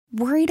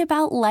Worried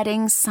about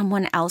letting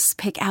someone else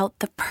pick out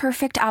the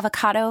perfect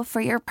avocado for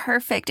your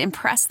perfect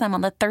impress them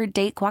on the third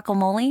date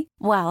guacamole?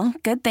 Well,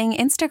 good thing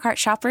Instacart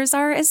shoppers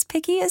are as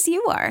picky as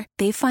you are.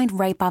 They find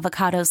ripe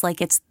avocados like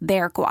it's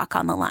their guac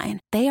on the line.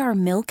 They are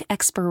milk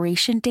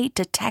expiration date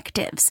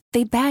detectives.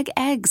 They bag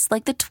eggs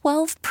like the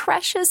 12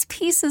 precious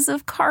pieces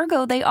of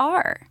cargo they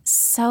are.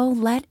 So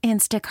let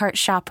Instacart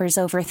shoppers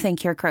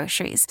overthink your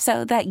groceries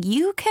so that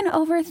you can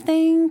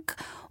overthink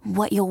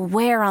what you'll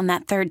wear on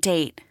that third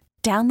date.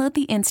 Download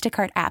the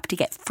Instacart app to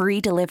get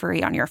free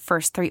delivery on your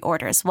first 3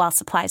 orders while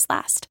supplies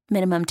last.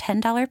 Minimum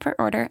 $10 per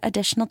order.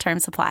 Additional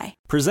terms apply.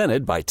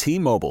 Presented by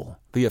T-Mobile,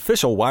 the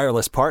official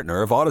wireless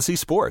partner of Odyssey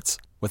Sports.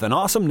 With an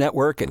awesome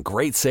network and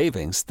great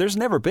savings, there's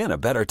never been a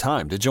better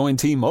time to join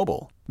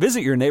T-Mobile. Visit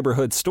your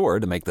neighborhood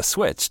store to make the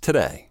switch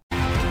today.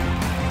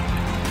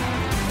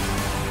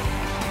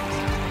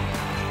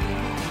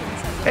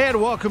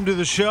 And welcome to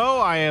the show.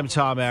 I am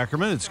Tom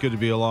Ackerman. It's good to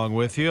be along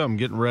with you. I'm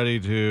getting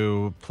ready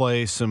to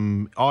play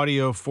some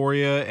audio for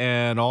you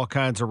and all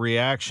kinds of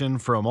reaction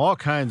from all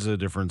kinds of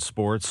different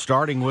sports,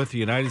 starting with the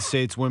United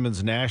States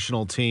women's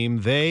national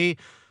team. They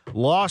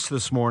lost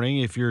this morning.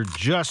 If you're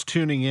just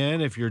tuning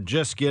in, if you're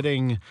just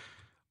getting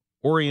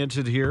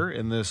oriented here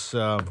in this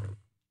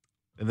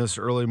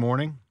early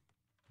morning.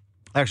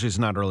 Actually, it's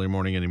not early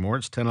morning anymore.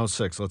 It's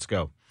 10:06. Let's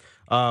go.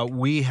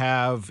 We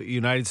have a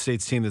United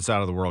States team that's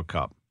out of the World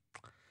Cup.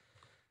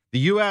 The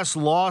U.S.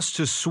 lost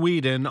to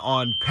Sweden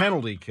on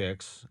penalty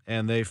kicks,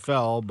 and they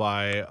fell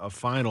by a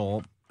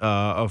final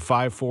of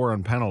 5-4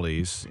 on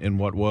penalties in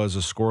what was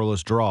a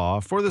scoreless draw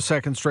for the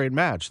second straight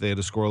match. They had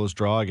a scoreless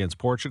draw against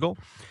Portugal,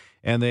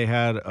 and they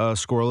had a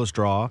scoreless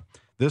draw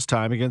this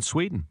time against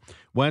Sweden.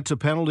 Went to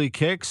penalty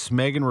kicks.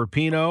 Megan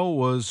Rapinoe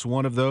was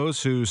one of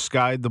those who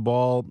skied the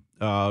ball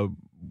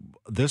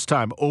this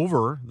time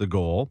over the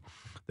goal.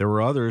 There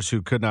were others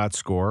who could not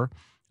score.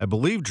 I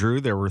believe,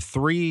 Drew, there were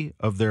 3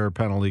 of their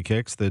penalty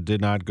kicks that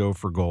did not go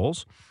for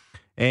goals,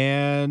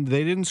 and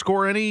they didn't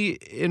score any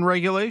in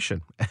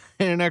regulation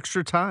in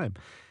extra time.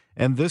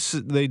 And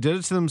they did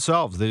it to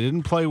themselves. They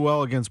didn't play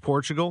well against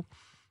Portugal.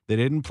 They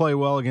didn't play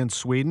well against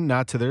Sweden,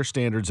 not to their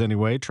standards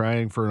anyway,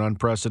 trying for an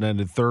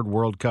unprecedented 3rd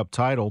World Cup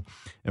title.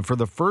 And for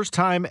the first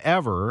time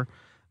ever,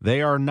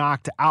 they are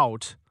knocked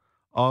out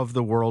of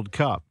the World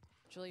Cup.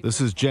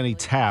 This is Jenny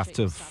Taft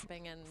of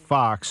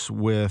Fox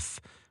with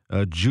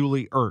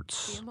Julie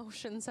Ertz. The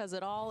emotion says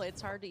it all. It's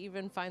hard to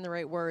even find the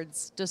right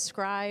words.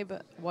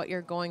 Describe what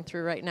you're going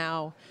through right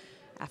now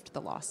after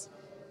the loss.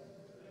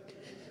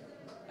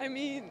 I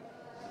mean,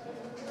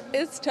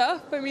 it's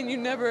tough. I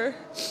mean,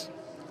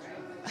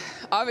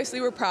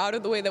 obviously we're proud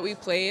of the way that we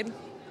played,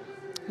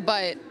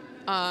 but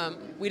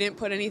we didn't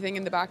put anything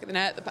in the back of the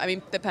net. I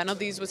mean, the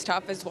penalties was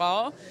tough as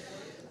well.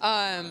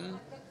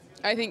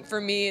 I think for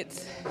me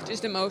it's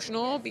just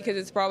emotional because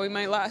it's probably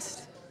my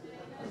last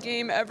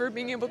game ever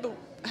being able to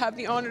have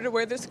the honor to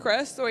wear this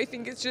crest. So I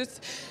think it's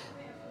just,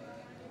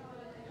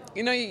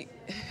 it's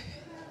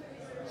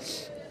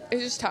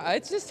just tough.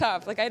 It's just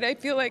tough. Like I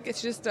feel like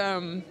it's just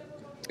an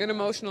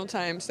emotional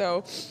time.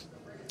 So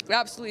it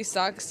absolutely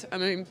sucks. I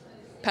mean,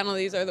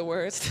 penalties are the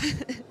worst.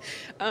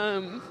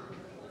 But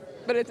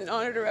it's an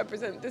honor to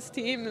represent this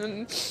team,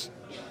 and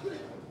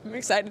I'm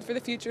excited for the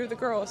future of the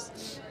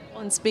girls.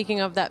 And speaking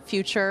of that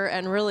future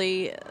and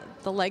really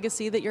the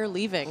legacy that you're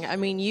leaving, I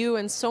mean, you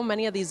and so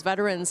many of these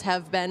veterans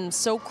have been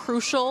so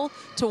crucial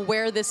to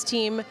where this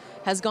team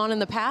has gone in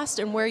the past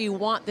and where you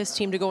want this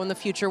team to go in the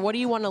future. What do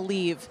you want to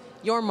leave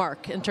your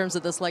mark in terms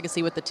of this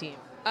legacy with the team?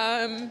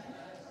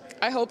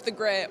 I hope the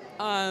grit.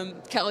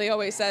 Kelly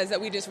always says that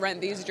we just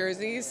rent these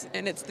jerseys,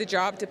 and it's the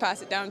job to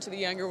pass it down to the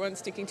younger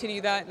ones to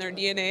continue that in their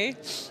DNA.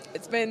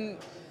 It's been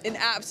an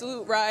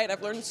absolute ride.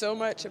 I've learned so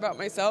much about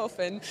myself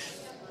and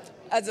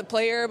as a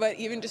player, but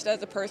even just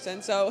as a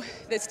person. So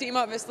this team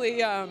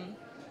obviously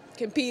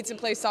competes and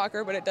plays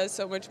soccer, but it does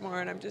so much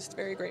more, and I'm just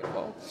very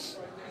grateful. It's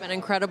been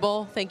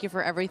incredible. Thank you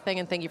for everything,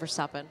 and thank you for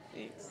stopping.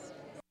 Thanks.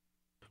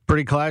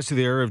 Pretty classy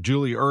there of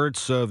Julie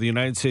Ertz of the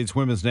United States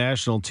women's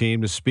national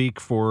team to speak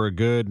for a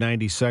good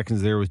 90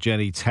 seconds there with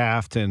Jenny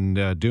Taft,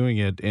 and doing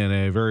it in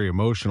a very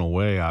emotional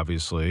way,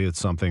 obviously. It's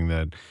something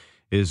that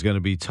is going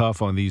to be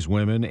tough on these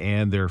women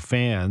and their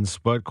fans.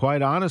 But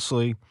quite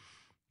honestly,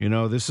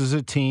 this is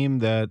a team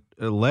that,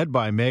 led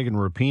by Megan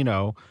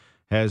Rapinoe,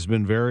 has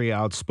been very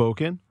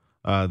outspoken.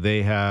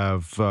 They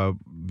have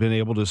been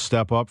able to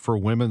step up for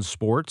women's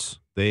sports.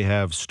 They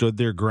have stood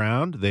their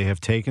ground. They have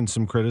taken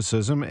some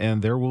criticism,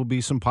 and there will be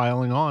some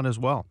piling on as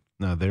well.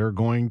 Now, they're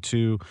going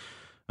to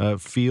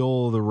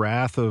feel the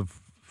wrath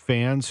of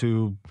fans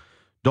who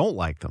don't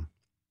like them.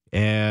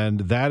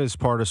 And that is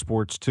part of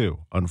sports, too,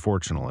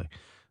 unfortunately.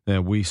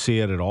 And we see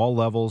it at all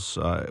levels.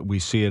 We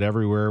see it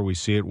everywhere. We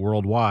see it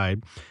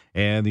worldwide.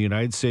 And the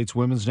United States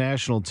women's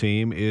national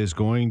team is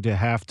going to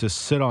have to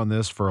sit on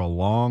this for a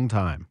long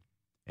time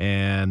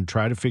and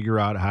try to figure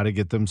out how to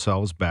get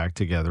themselves back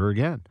together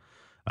again.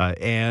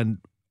 And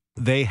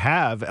they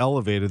have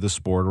elevated the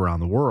sport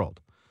around the world.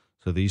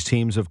 So these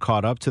teams have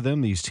caught up to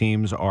them. These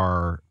teams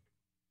are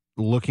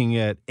looking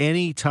at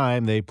any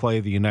time they play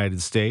the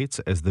United States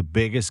as the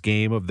biggest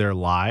game of their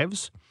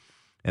lives,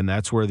 and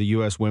that's where the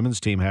U.S. women's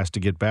team has to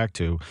get back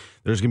to.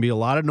 There's going to be a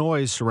lot of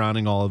noise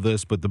surrounding all of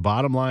this, but the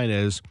bottom line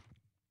is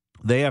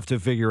they have to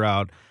figure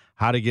out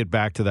how to get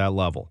back to that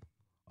level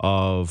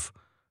of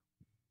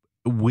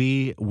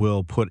we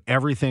will put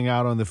everything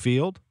out on the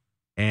field,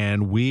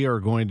 and we are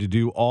going to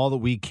do all that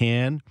we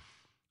can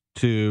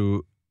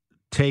to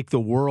take the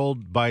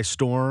world by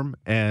storm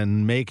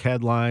and make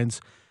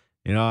headlines.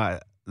 You know,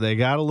 they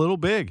got a little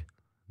big.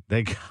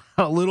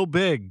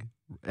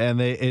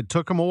 And it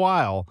took them a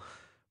while,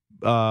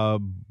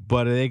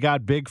 but they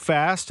got big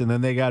fast, and then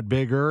they got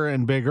bigger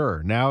and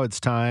bigger. Now it's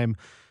time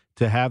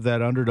to have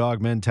that underdog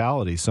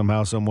mentality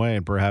somehow, some way,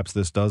 and perhaps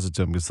this does it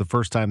to them. It's the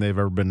first time they've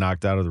ever been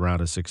knocked out of the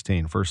round of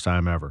 16. First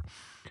time ever.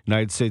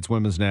 United States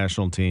women's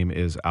national team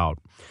is out.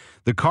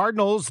 The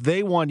Cardinals,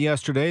 they won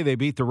yesterday. They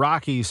beat the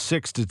Rockies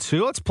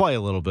 6-2. Let's play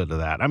a little bit of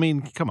that. I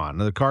mean, come on.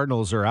 The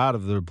Cardinals are out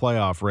of the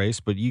playoff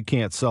race, but you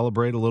can't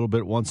celebrate a little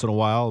bit once in a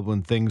while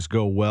when things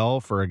go well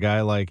for a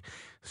guy like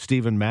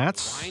Steven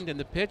Matz. Lined in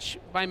the pitch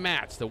by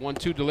Matz. The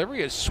 1-2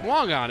 delivery is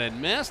swung on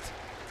and missed,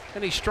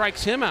 and he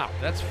strikes him out.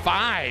 That's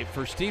 5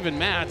 for Steven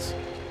Matz,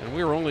 and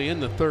we were only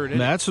in the third inning.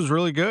 Matz was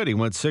really good. He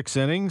went 6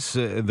 innings.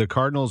 The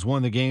Cardinals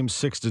won the game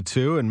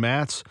 6-2, and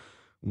Matz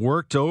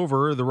worked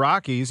over the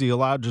Rockies. He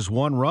allowed just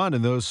 1 run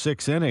in those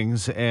 6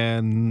 innings,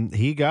 and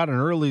he got an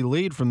early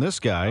lead from this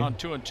guy. On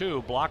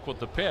 2-2, blocked with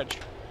the pitch.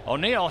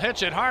 O'Neill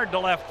hits it hard to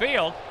left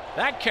field.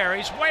 That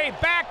carries way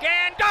back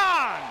and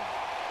gone!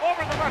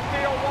 Over the left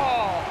field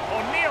wall.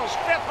 O'Neill's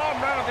 5th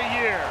home run of the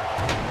year.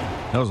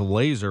 That was a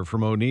laser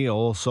from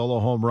O'Neill, solo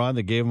home run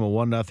that gave him a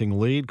 1-0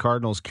 lead.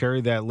 Cardinals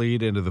carried that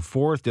lead into the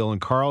 4th. Dylan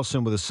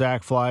Carlson with a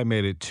sac fly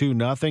made it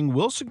 2-0.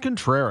 Wilson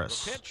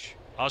Contreras. Pitch.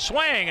 A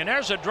swing, and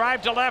there's a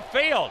drive to left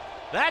field.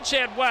 That's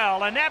hit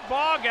well, and that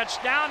ball gets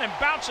down and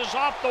bounces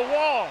off the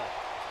wall.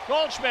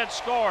 Goldschmidt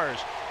scores.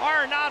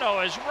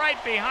 Arenado is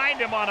right behind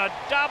him on a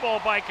double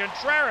by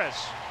Contreras.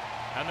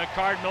 And the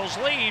Cardinals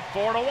lead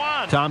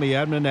 4-1. Tommy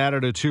Edman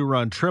added a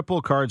 2-run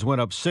triple. Cards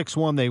went up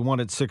 6-1. They won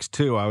at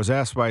 6-2. I was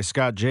asked by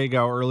Scott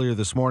Jagow earlier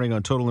this morning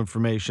on Total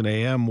Information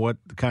AM what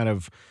kind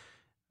of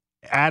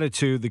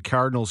attitude the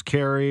Cardinals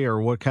carry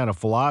or what kind of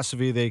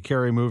philosophy they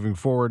carry moving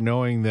forward,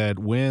 knowing that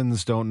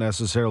wins don't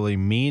necessarily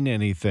mean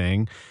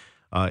anything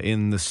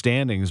in the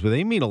standings, but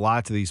they mean a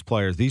lot to these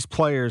players. These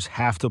players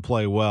have to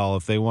play well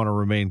if they want to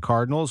remain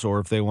Cardinals or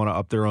if they want to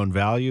up their own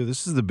value.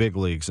 This is the big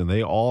leagues, and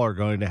they all are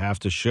going to have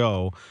to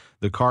show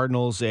the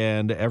Cardinals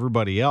and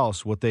everybody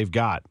else what they've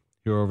got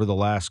here over the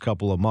last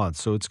couple of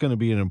months. So it's going to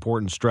be an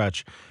important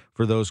stretch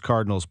for those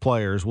Cardinals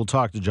players. We'll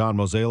talk to John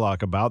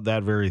Mozeliak about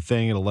that very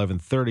thing at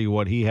 11:30,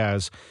 what he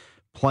has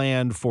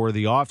planned for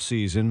the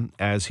offseason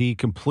as he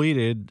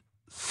completed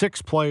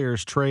 6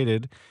 players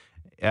traded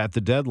at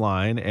the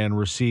deadline and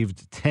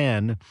received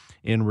 10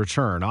 in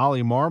return.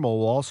 Ollie Marmol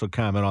will also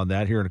comment on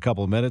that here in a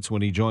couple of minutes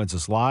when he joins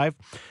us live.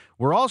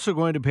 We're also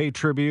going to pay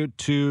tribute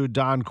to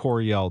Don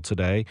Coryell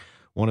today,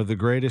 one of the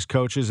greatest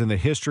coaches in the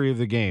history of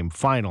the game,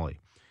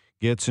 finally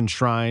gets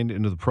enshrined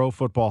into the Pro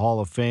Football Hall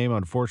of Fame.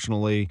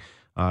 Unfortunately,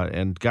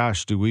 and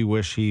gosh, do we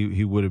wish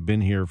he would have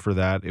been here for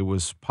that. It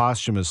was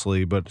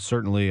posthumously, but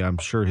certainly I'm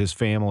sure his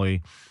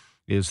family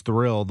is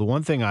thrilled. The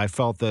one thing I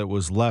felt that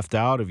was left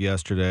out of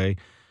yesterday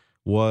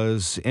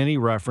was any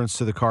reference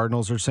to the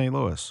Cardinals or St.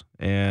 Louis.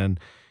 And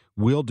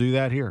we'll do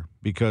that here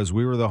because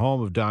we were the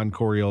home of Don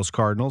Coryell's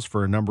Cardinals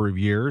for a number of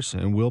years,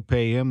 and we'll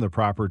pay him the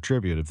proper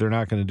tribute. If they're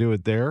not going to do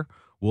it there,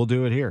 we'll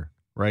do it here,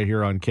 right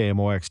here on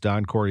KMOX.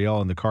 Don Coryell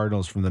and the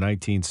Cardinals from the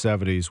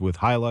 1970s with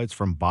highlights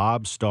from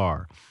Bob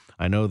Starr.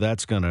 I know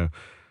that's going to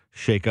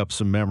shake up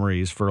some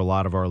memories for a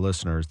lot of our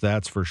listeners,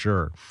 that's for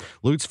sure.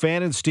 Lutz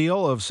Fan and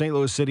Steel of St.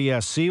 Louis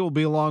City SC will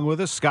be along with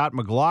us. Scott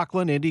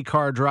McLaughlin,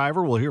 IndyCar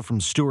driver. We'll hear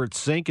from Stuart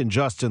Sink and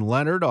Justin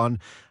Leonard on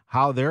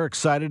how they're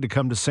excited to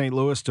come to St.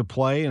 Louis to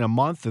play in a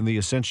month in the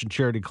Ascension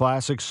Charity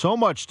Classic. So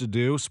much to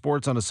do.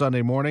 Sports on a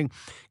Sunday morning.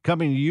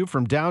 Coming to you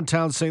from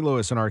downtown St.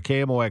 Louis in our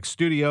KMOX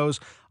studios.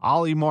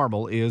 Ollie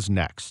Marmol is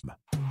next.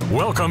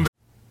 Welcome.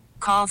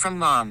 Call from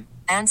mom.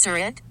 Answer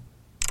it.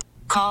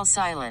 Call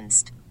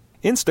silenced.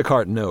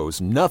 Instacart knows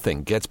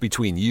nothing gets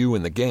between you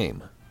and the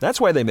game.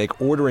 That's why they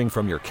make ordering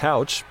from your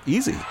couch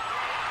easy.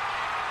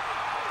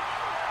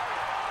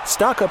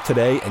 Stock up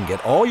today and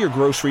get all your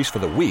groceries for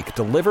the week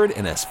delivered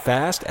in as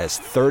fast as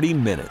 30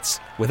 minutes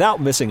without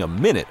missing a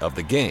minute of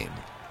the game.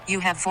 You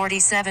have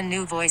 47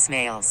 new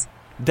voicemails.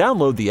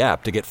 Download the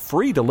app to get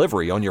free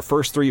delivery on your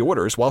first 3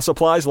 orders while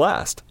supplies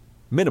last.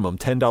 Minimum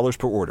 $10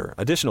 per order.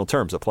 Additional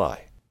terms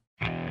apply.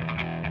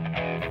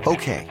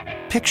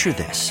 Okay, picture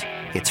this.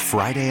 It's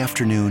Friday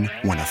afternoon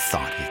when a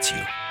thought hits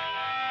you.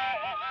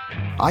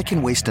 I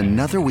can waste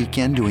another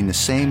weekend doing the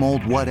same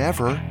old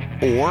whatever,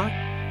 or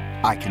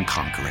I can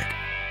conquer it.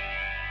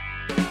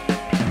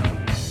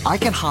 I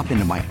can hop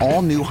into my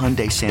all-new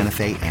Hyundai Santa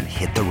Fe and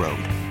hit the road.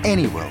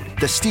 Any road.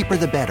 The steeper,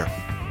 the better.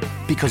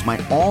 Because my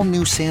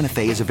all-new Santa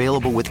Fe is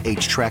available with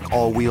H-Track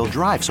all-wheel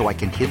drive, so I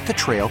can hit the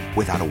trail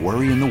without a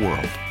worry in the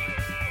world.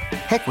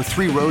 Heck, with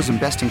 3 rows and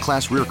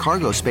best-in-class rear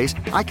cargo space,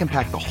 I can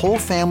pack the whole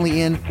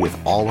family in with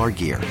all our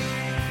gear.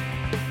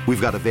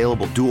 We've got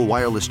available dual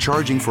wireless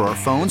charging for our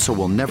phones, so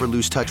we'll never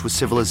lose touch with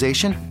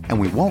civilization, and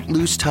we won't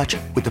lose touch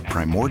with the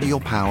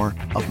primordial power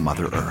of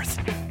Mother Earth.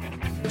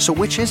 So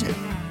which is it?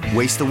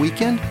 Waste the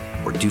weekend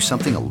or do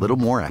something a little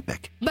more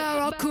epic?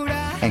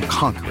 And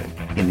conquer it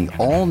in the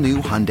all-new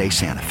Hyundai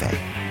Santa Fe.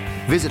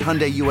 Visit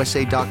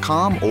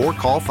HyundaiUSA.com or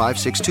call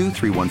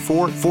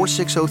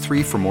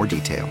 562-314-4603 for more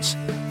details.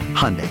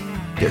 Hyundai,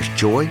 there's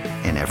joy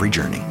in every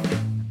journey.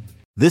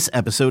 This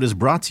episode is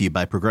brought to you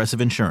by Progressive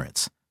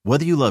Insurance.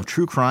 Whether you love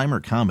true crime or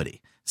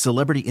comedy,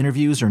 celebrity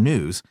interviews or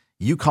news,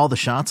 you call the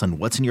shots on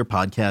what's in your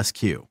podcast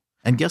queue.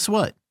 And guess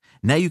what?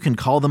 Now you can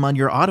call them on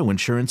your auto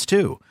insurance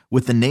too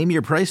with the Name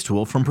Your Price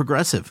tool from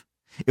Progressive.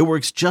 It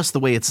works just the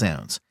way it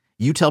sounds.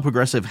 You tell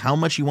Progressive how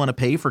much you want to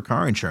pay for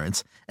car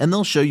insurance, and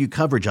they'll show you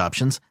coverage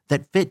options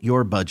that fit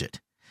your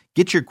budget.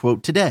 Get your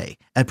quote today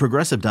at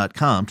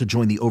Progressive.com to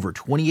join the over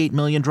 28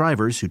 million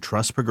drivers who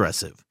trust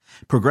Progressive.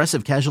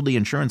 Progressive Casualty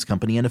Insurance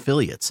Company and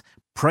Affiliates.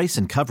 Price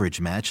and coverage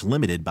match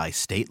limited by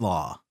state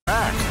law.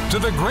 Back to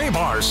the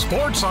Graybar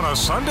Sports on a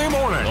Sunday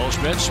morning.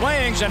 Goldschmidt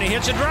swings and he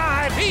hits a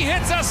drive. He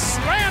hits a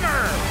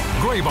slammer.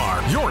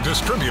 Graybar, your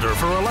distributor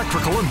for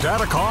electrical and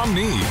datacom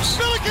needs.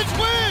 Billikens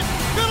win!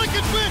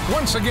 Billikens win!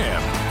 Once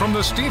again, from the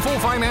Stifel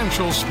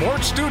Financial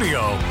Sports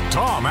Studio,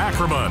 Tom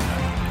Ackerman.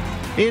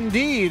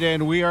 Indeed,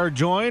 and we are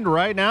joined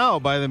right now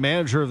by the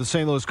manager of the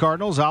St. Louis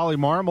Cardinals. Ollie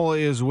Marmol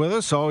is with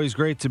us. Always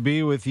great to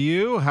be with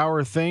you. How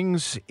are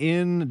things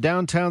in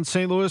downtown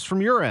St. Louis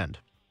from your end?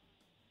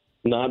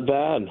 Not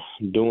bad.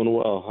 Doing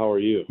well. How are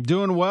you?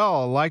 Doing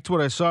well. Liked what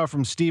I saw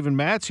from Steven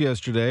Matz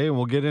yesterday, and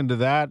we'll get into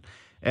that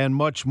and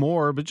much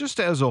more. But just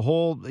as a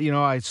whole,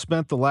 I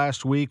spent the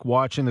last week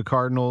watching the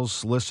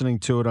Cardinals, listening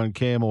to it on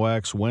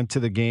KMOX, went to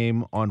the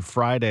game on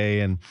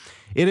Friday, and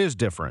it is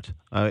different.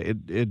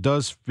 It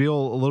does feel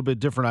a little bit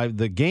different.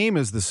 The game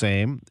is the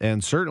same,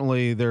 and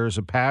certainly there's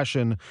a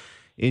passion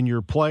in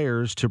your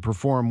players to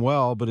perform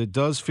well, but it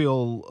does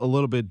feel a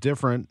little bit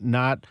different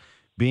not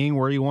being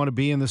where you want to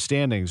be in the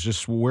standings.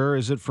 Just where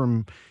is it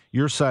from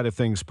your side of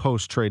things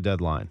post-trade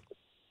deadline?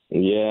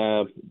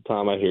 Yeah,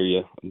 Tom, I hear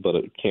you, but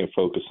I can't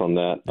focus on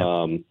that.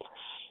 Yeah.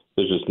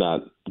 There's just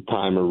not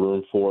time or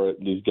room for it.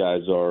 These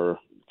guys are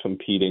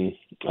competing.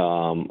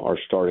 Our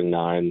starting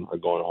 9 are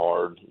going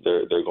hard.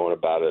 They're going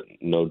about it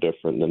no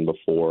different than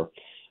before.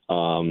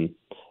 And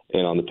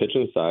on the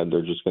pitching side,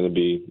 there's just going to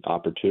be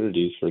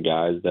opportunities for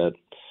guys that,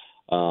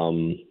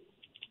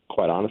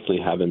 quite honestly,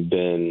 haven't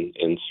been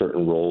in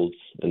certain roles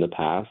in the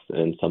past,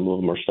 and some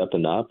of them are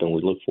stepping up, and we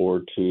look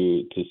forward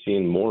to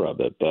seeing more of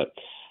it. But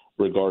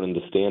regarding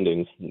the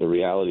standings, the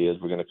reality is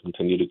we're going to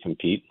continue to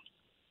compete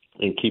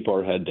and keep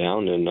our head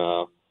down, and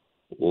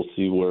we'll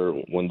see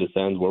when this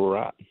ends where we're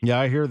at. Yeah,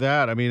 I hear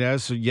that. I mean,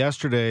 as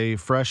yesterday,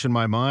 fresh in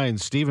my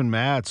mind, Steven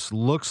Matz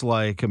looks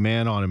like a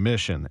man on a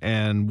mission.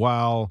 And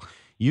while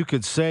you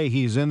could say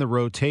he's in the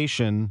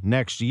rotation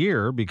next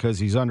year because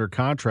he's under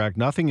contract,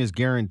 nothing is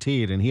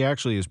guaranteed, and he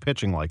actually is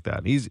pitching like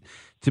that.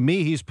 To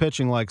me, he's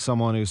pitching like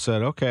someone who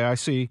said, okay, I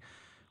see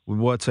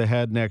what's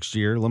ahead next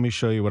year. Let me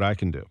show you what I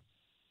can do.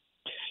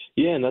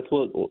 Yeah, and that's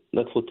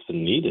what's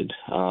been needed.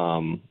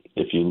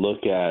 If you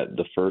look at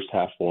the first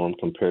half for him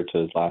compared to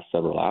his last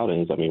several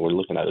outings, I mean, we're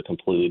looking at a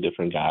completely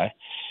different guy.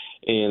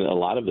 And a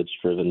lot of it's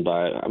driven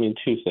by,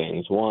 2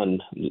 things. One,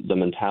 the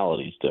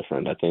mentality is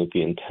different. I think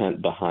the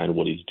intent behind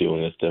what he's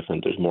doing is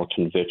different. There's more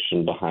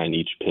conviction behind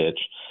each pitch.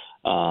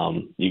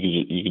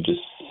 You could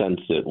just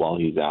sense it while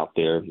he's out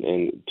there.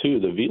 And 2,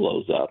 the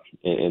velo's up,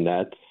 and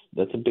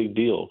that's a big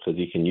deal because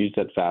he can use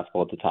that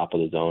fastball at the top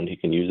of the zone. He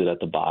can use it at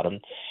the bottom.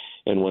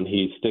 And when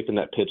he's sticking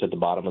that pitch at the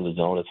bottom of the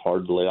zone, it's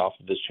hard to lay off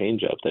of his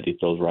changeup that he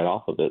throws right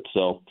off of it.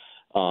 So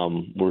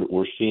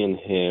we're seeing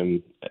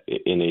him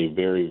in a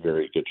very,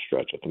 very good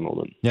stretch at the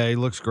moment. Yeah, he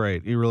looks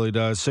great. He really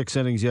does. 6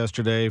 innings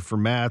yesterday for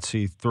Matz.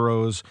 He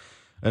throws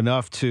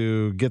enough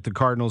to get the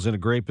Cardinals in a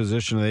great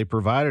position. They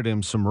provided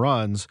him some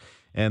runs,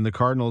 and the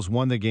Cardinals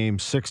won the game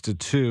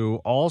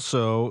 6-2.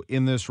 Also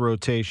in this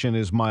rotation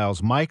is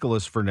Miles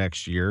Michaelis for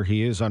next year.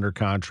 He is under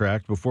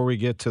contract. Before we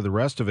get to the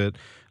rest of it,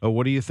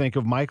 what do you think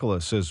of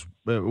Michaelis?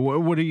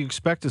 What do you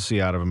expect to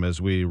see out of him as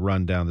we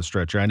run down the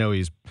stretch? I know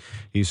he's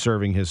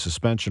serving his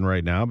suspension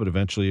right now, but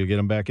eventually you'll get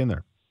him back in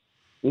there.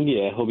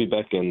 Yeah, he'll be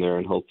back in there,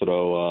 and he'll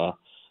throw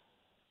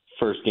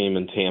first game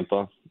in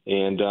Tampa.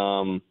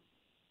 And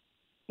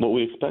what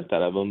we expect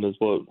out of him is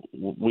what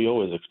we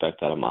always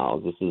expect out of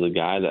Miles. This is a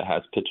guy that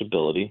has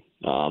pitchability,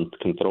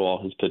 can throw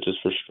all his pitches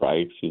for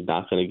strikes. He's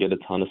not going to get a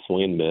ton of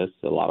swing and miss,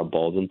 a lot of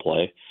balls in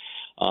play,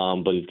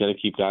 but he's going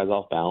to keep guys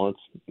off balance,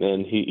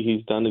 and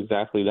he's done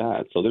exactly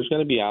that. So there's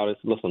going to be outings.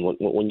 Listen,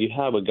 when you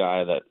have a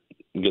guy that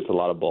gets a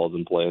lot of balls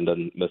in play and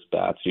doesn't miss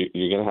bats,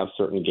 you're going to have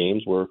certain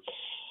games where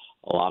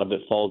a lot of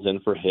it falls in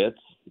for hits,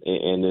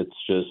 and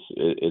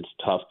it's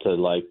tough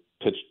to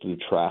pitch through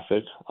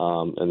traffic,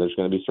 and there's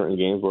going to be certain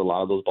games where a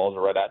lot of those balls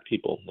are right at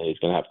people. And he's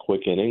going to have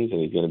quick innings,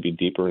 and he's going to be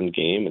deeper in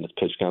game, and his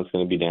pitch count's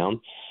going to be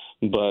down.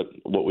 But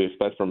what we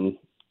expect from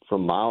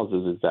from Miles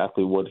is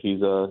exactly what he's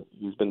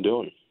been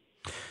doing.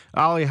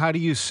 Ollie, how do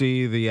you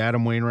see the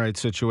Adam Wainwright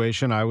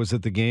situation? I was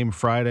at the game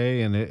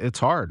Friday, and it's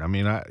hard. I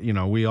mean,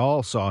 we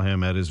all saw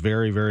him at his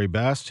very, very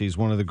best. He's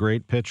one of the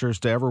great pitchers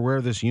to ever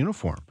wear this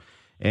uniform,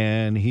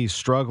 and he's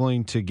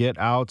struggling to get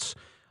outs.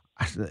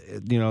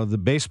 The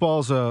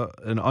baseball's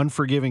an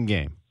unforgiving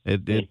game.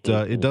 It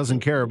doesn't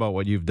care about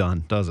what you've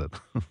done, does it?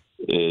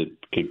 It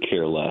could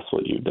care less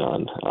what you've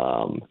done.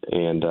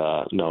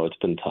 No, it's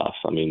been tough.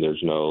 I mean,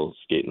 there's no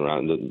skating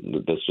around.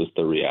 That's just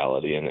the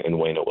reality. And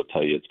Wayne will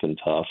tell you it's been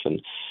tough.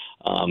 And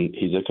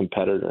he's a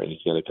competitor, and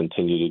he's going to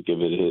continue to give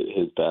it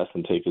his best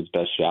and take his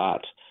best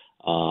shot.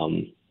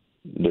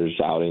 There's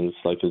outings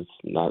like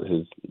not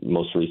his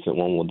most recent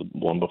one, the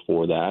one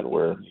before that,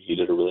 where he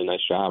did a really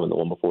nice job. And the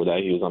one before that,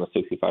 he was on a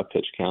 65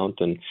 pitch count,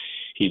 and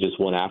he just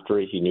went after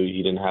it. He knew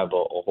he didn't have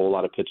a whole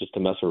lot of pitches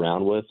to mess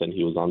around with, and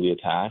he was on the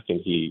attack,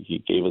 and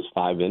he gave us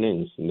 5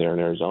 innings there in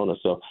Arizona.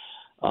 So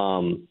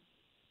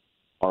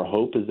our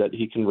hope is that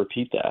he can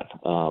repeat that.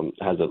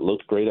 Has it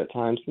looked great at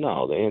times?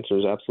 No, the answer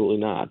is absolutely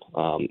not.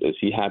 Is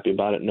he happy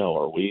about it? No.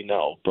 Are we?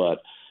 No. But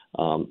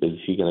is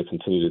he going to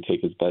continue to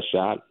take his best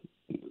shot?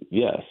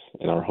 Yes,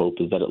 and our hope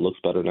is that it looks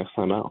better next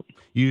time out.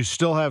 You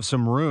still have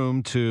some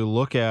room to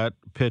look at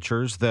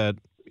pitchers that,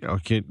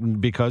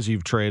 because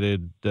you've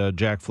traded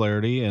Jack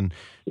Flaherty and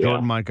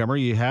Jordan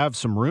Montgomery, you have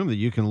some room that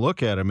you can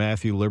look at a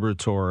Matthew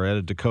Liberatore, at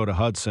a Dakota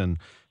Hudson,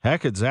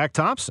 heck, at Zach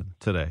Thompson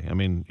today. I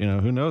mean,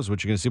 who knows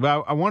what you're going to see.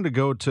 But I wanted to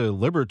go to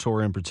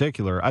Liberatore in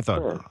particular. I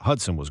thought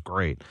Hudson was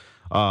great.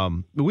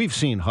 We've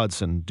seen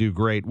Hudson do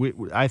great.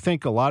 I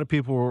think a lot of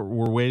people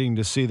were waiting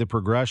to see the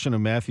progression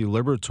of Matthew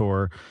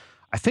Liberatore.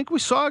 I think we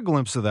saw a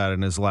glimpse of that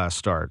in his last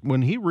start.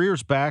 When he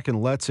rears back and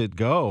lets it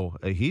go,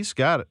 he's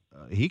got it.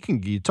 He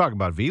can. You talk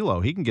about velo.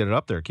 He can get it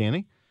up there, can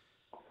he?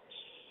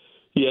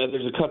 Yeah,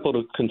 there's a couple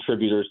of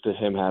contributors to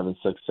him having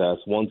success.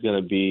 One's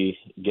going to be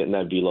getting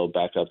that velo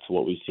back up to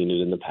what we've seen it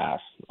in the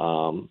past.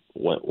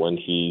 When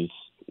he's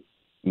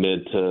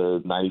mid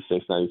to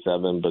 96,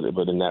 97,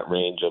 but in that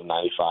range of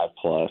 95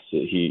 plus,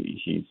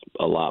 he's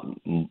a lot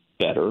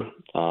better.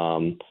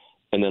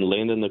 And then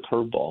landing the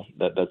curveball,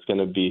 that's going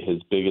to be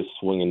his biggest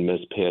swing and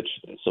miss pitch.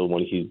 So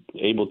when he's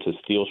able to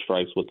steal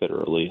strikes with it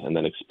early and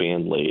then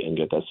expand late and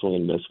get that swing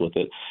and miss with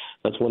it,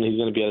 that's when he's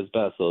going to be at his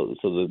best. So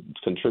the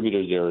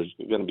contributors there is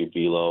going to be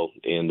velo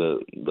and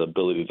the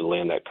ability to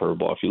land that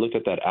curveball. If you look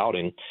at that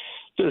outing,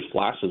 there's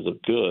flashes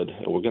of good,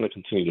 and we're going to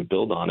continue to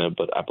build on it.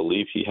 But I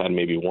believe he had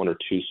maybe 1 or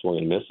 2 swing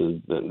and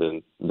misses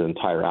the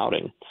entire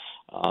outing.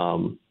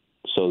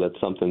 So that's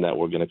something that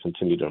we're going to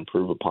continue to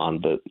improve upon.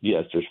 But,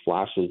 yes, there's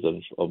flashes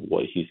of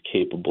what he's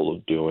capable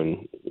of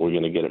doing. We're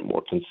going to get it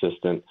more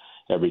consistent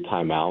every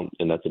time out,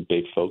 and that's a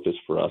big focus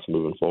for us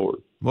moving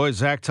forward. Boy,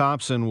 Zach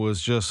Thompson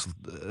was just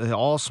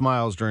all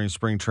smiles during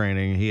spring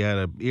training. He had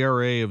an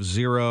ERA of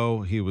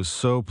 0. He was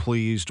so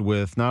pleased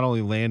with not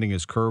only landing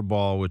his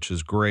curveball, which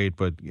is great,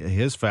 but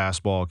his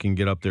fastball can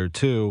get up there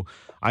too.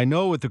 I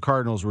know what the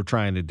Cardinals were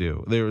trying to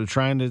do. They were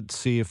trying to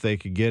see if they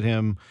could get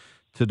him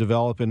to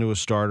develop into a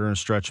starter and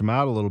stretch him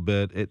out a little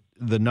bit.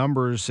 The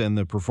numbers and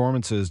the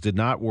performances did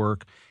not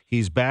work.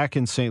 He's back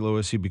in St.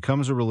 Louis. He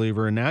becomes a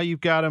reliever, and now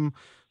you've got him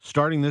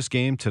starting this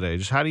game today.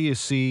 Just how do you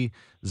see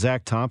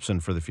Zach Thompson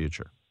for the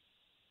future?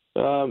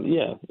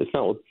 Yeah, it's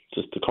not what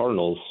just the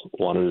Cardinals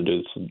wanted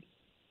to do.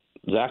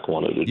 Zach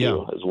wanted to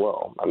do as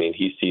well. I mean,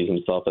 he sees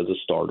himself as a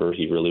starter.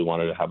 He really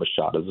wanted to have a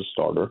shot as a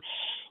starter.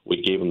 We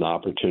gave him the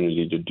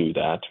opportunity to do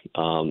that.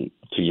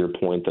 To your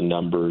point, the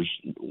numbers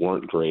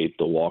weren't great.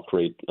 The walk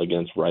rate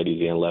against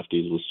righties and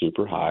lefties was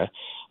super high.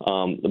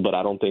 But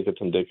I don't think it's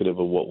indicative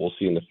of what we'll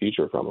see in the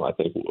future from him. I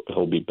think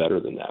he'll be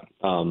better than that.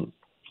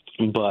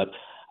 But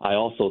I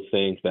also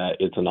think that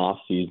it's an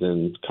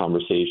off-season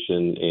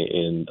conversation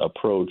and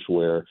approach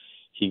where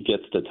he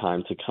gets the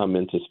time to come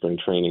into spring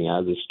training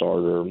as a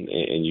starter,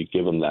 and you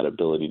give him that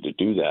ability to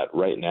do that.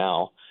 Right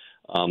now,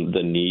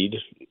 the need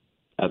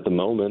at the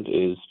moment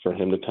is for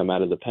him to come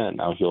out of the pen.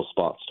 Now he'll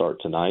spot start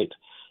tonight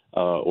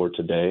or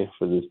today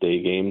for this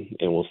day game,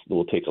 and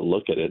we'll take a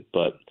look at it.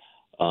 But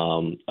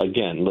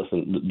again,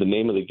 listen, the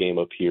name of the game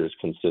up here is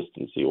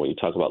consistency. When you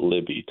talk about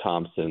Libby,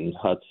 Thompson,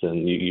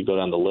 Hudson, you go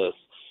down the list.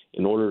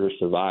 In order to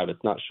survive,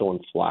 it's not showing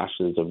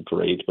flashes of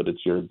great, but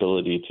it's your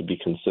ability to be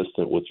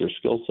consistent with your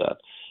skill set.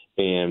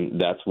 And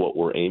that's what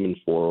we're aiming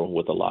for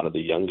with a lot of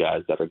the young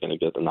guys that are going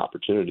to get an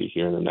opportunity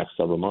here in the next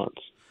several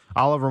months.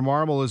 Oliver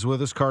Marmol is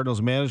with us,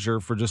 Cardinals manager,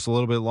 for just a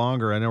little bit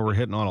longer. I know we're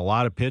hitting on a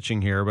lot of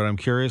pitching here, but I'm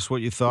curious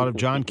what you thought of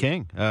John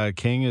King.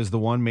 King is the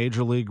one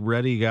major league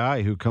ready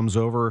guy who comes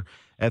over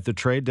at the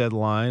trade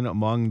deadline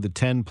among the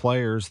 10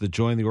 players that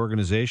joined the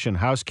organization.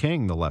 How's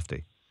King, the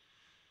lefty?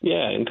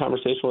 Yeah, in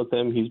conversation with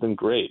him, he's been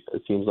great.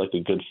 It seems like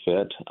a good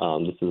fit.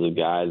 This is a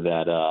guy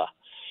that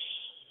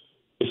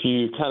if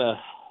you kind of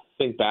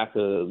think back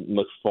to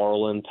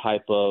McFarland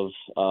type of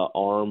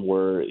arm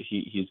where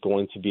he's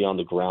going to be on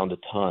the ground a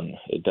ton.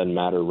 It doesn't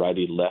matter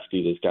righty,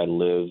 lefty. This guy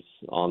lives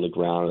on the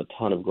ground, a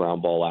ton of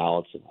ground ball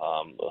outs.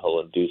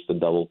 He'll induce the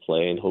double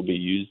play, and he'll be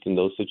used in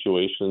those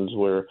situations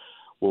where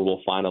where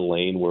we'll find a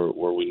lane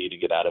where we need to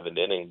get out of an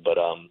inning. But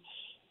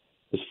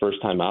his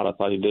first time out, I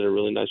thought he did a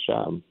really nice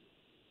job.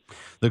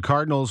 The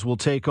Cardinals will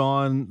take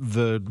on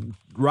the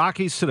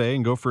Rockies today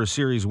and go for a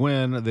series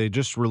win. They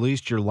just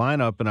released your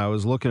lineup, and I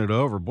was looking it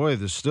over. Boy,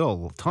 there's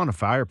still a ton of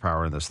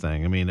firepower in this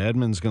thing. I mean,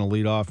 Edman's going to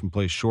lead off and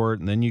play short,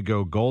 and then you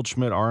go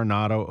Goldschmidt,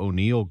 Arenado,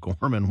 O'Neill,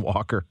 Gorman,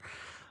 Walker.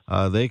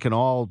 They can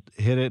all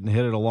hit it and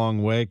hit it a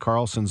long way.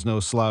 Carlson's no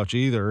slouch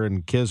either,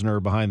 and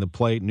Kisner behind the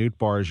plate.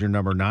 Nootbaar is your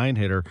number 9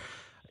 hitter.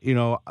 You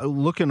know,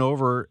 looking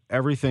over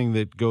everything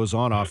that goes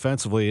on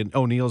offensively, and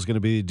O'Neill's going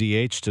to be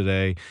the DH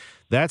today.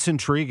 That's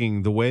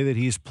intriguing, the way that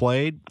he's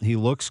played. He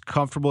looks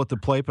comfortable at the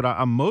plate, but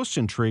I'm most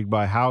intrigued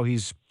by how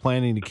he's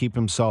planning to keep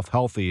himself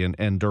healthy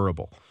and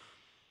durable.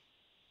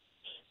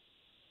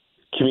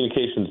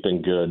 Communication's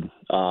been good.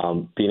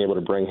 Being able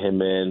to bring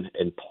him in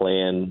and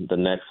plan the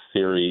next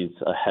series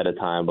ahead of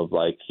time of,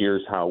 like,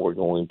 here's how we're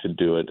going to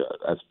do it,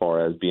 as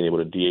far as being able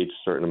to DH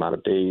a certain amount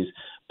of days,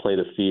 play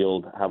the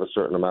field, have a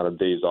certain amount of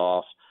days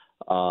off.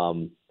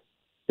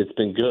 It's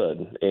been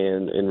good,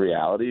 and in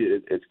reality,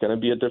 it's going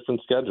to be a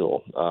different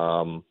schedule.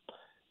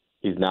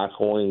 He's not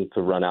going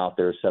to run out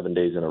there 7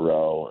 days in a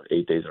row,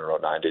 8 days in a row,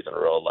 9 days in a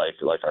row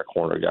like our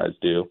corner guys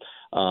do.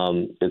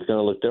 It's going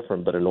to look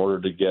different, but in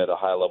order to get a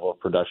high level of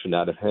production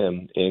out of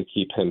him and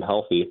keep him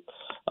healthy,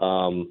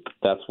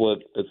 that's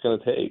what it's going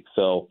to take.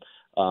 So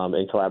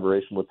in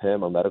collaboration with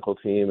him, our medical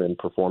team and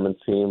performance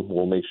team,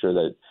 we'll make sure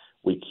that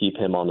we keep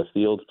him on the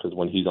field, because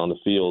when he's on the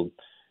field,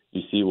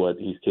 you see what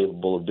he's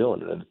capable of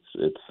doing, and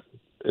it's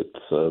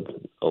an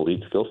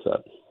elite skill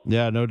set.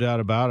 Yeah, no doubt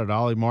about it.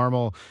 Ollie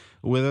Marmol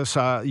with us.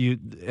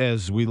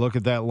 As we look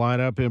at that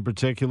lineup in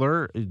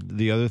particular,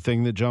 the other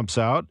thing that jumps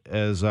out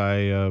as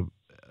I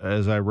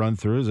run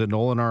through is that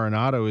Nolan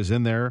Arenado is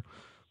in there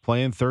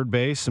playing third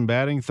base and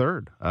batting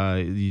third.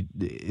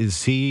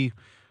 Is he?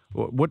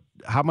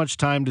 How much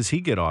time does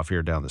he get off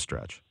here down the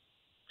stretch?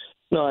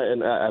 No,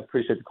 and I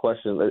appreciate the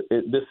question.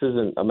 This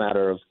isn't a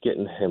matter of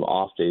getting him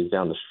off days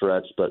down the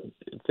stretch, but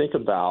think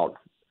about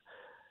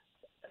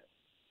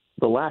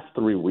the last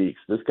 3 weeks.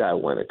 This guy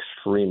went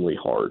extremely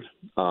hard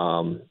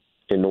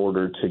in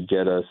order to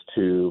get us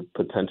to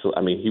potential.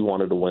 I mean, he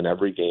wanted to win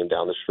every game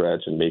down the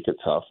stretch and make it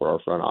tough for our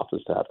front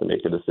office to have to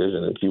make a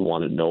decision. And he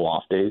wanted no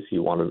off days. He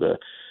wanted to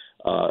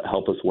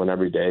help us win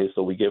every day.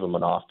 So we gave him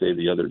an off day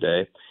the other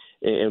day.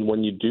 And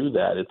when you do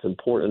that, it's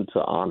important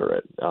to honor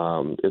it.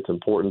 It's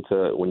important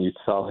to, when you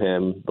tell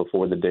him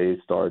before the day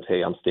starts,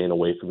 hey, I'm staying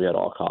away from you at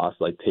all costs,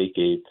 like take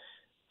a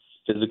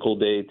physical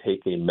day,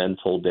 take a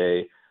mental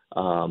day.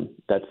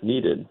 That's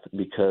needed,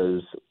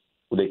 because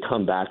they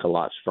come back a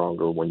lot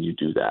stronger when you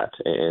do that,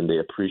 and they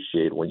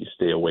appreciate when you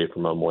stay away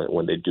from them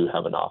when they do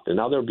have an off day.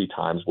 Now, there'll be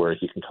times where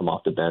he can come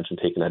off the bench and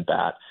take an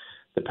at-bat,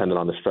 depending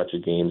on the stretch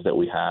of games that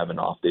we have and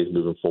off days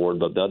moving forward.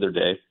 But the other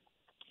day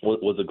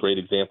was a great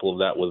example of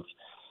that with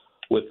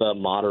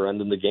Mater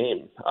ending the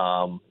game.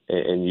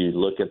 And you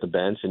look at the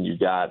bench and you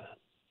got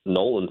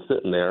Nolan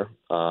sitting there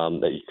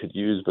that you could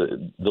use, but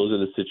those are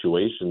the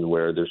situations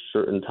where there's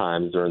certain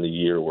times during the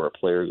year where a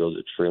player goes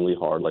extremely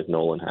hard like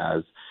Nolan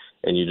has,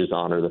 and you just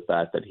honor the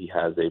fact that he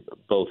has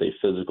both a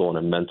physical and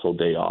a mental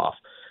day off.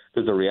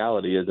 Because the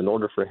reality is, in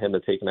order for him to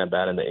take an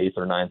at-bat in the 8th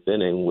or 9th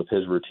inning with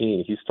his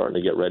routine, he's starting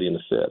to get ready in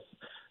the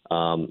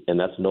 5th. And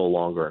that's no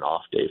longer an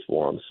off day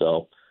for him.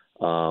 So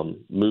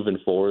moving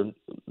forward,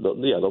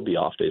 there'll be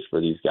off days for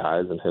these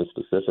guys and him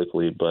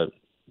specifically, but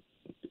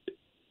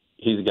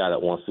he's a guy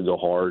that wants to go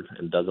hard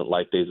and doesn't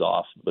like days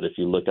off. But if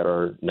you look at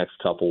our next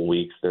couple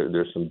weeks,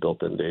 there's some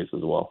built-in days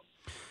as well.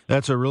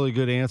 That's a really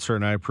good answer,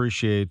 and I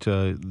appreciate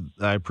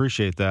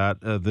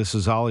that. This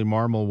is Ollie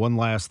Marmol. One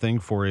last thing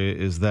for you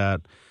is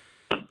that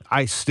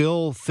I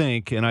still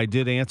think, and I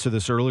did answer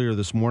this earlier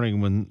this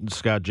morning when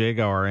Scott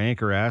Jagow, our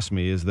anchor, asked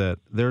me, is that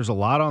there's a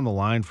lot on the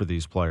line for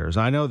these players.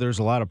 I know there's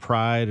a lot of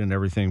pride and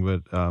everything,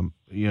 but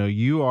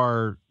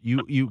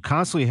you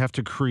constantly have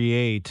to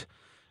create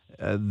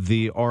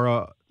the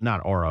aura.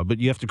 Not aura,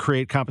 but you have to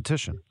create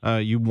competition.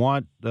 You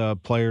want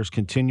players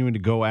continuing to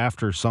go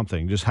after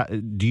something.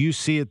 Do you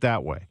see it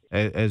that way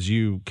as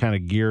you kind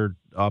of geared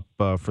up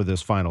for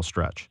this final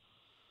stretch?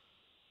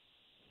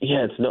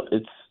 Yeah, it's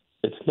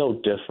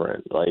no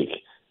different. Like,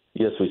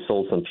 yes, we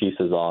sold some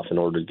pieces off in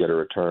order to get a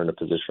return to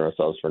position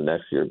ourselves for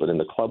next year. But in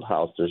the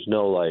clubhouse, there's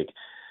no like,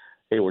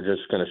 hey, we're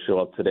just going to show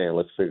up today and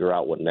let's figure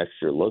out what next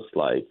year looks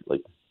like.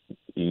 Like,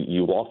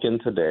 you walk in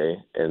today,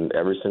 and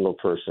every single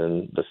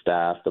person, the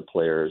staff, the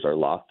players, are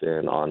locked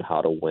in on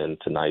how to win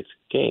tonight's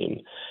game.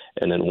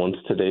 And then once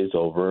today's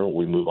over,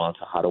 we move on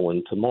to how to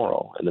win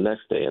tomorrow and the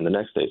next day and the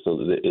next day. So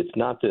it's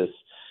not this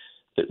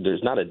 –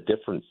 there's not a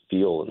different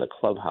feel in the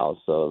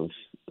clubhouse of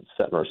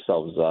setting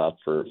ourselves up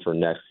for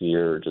next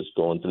year or just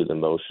going through the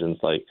motions.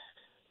 Like,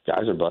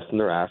 guys are busting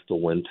their ass to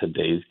win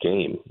today's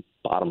game,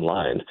 bottom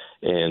line.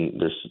 And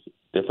there's –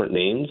 different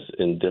names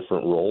in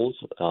different roles,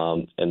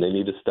 and they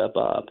need to step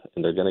up,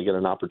 and they're going to get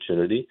an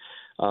opportunity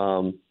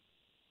to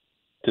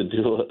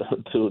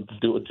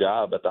do a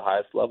job at the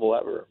highest level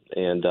ever.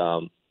 And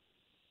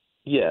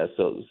Yeah,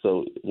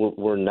 so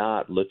we're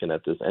not looking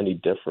at this any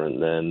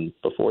different than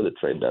before the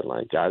trade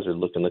deadline. Guys are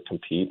looking to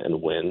compete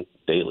and win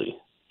daily.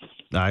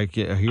 I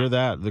hear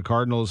that. The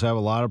Cardinals have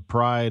a lot of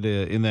pride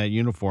in that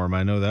uniform.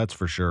 I know that's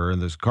for sure.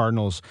 And the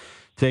Cardinals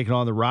taking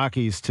on the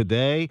Rockies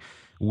today.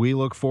 We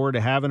look forward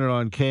to having it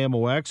on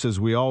KMOX, as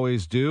we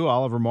always do.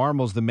 Oliver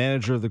Marmol is the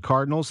manager of the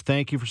Cardinals.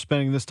 Thank you for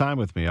spending this time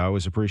with me. I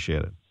always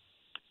appreciate it.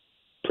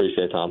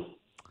 Appreciate it, Tom.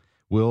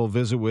 We'll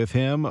visit with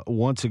him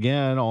once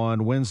again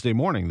on Wednesday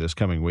morning this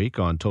coming week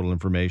on Total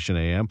Information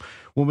AM.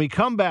 When we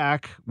come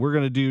back, we're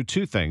going to do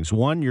two things.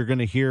 One, you're going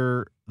to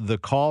hear the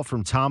call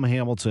from Tom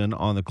Hamilton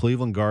on the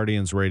Cleveland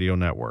Guardians radio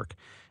network.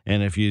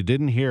 And if you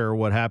didn't hear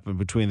what happened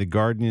between the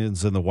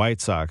Guardians and the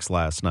White Sox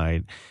last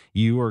night,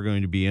 you are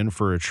going to be in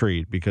for a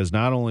treat, because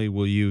not only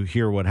will you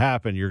hear what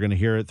happened, you're going to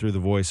hear it through the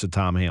voice of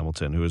Tom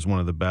Hamilton, who is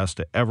one of the best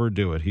to ever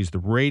do it. He's the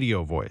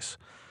radio voice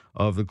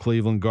of the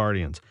Cleveland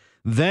Guardians.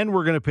 Then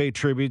we're going to pay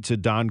tribute to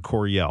Don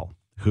Coryell,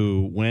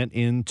 who went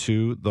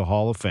into the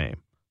Hall of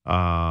Fame.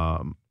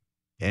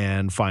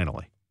 And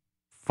finally,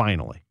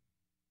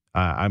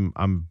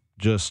 I'm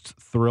just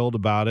thrilled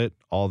about it,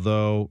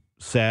 although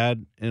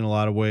sad in a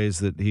lot of ways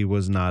that he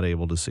was not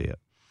able to see it.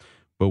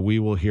 But we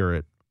will hear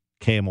it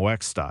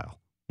KMOX style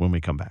when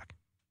we come back.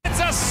 It's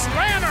a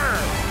slammer!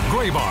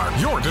 Graybar,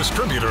 your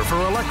distributor for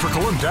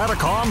electrical and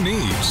datacom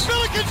needs.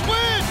 Billikens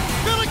win!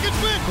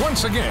 Billikens win!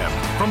 Once again,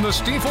 from the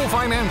Stifel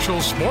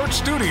Financial Sports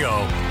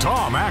Studio,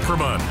 Tom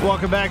Ackerman.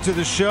 Welcome back to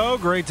the show.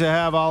 Great to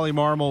have Ollie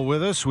Marmol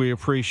with us. We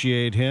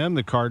appreciate him.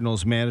 The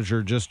Cardinals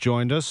manager just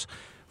joined us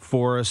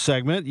for a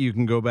segment. You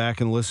can go back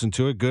and listen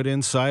to it. Good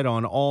insight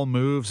on all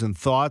moves and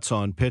thoughts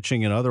on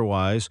pitching and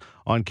otherwise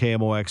on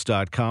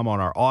KMOX.com, on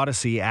our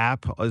Odyssey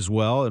app as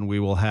well. And we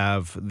will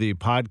have the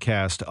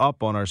podcast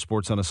up on our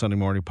Sports on a Sunday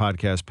Morning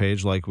podcast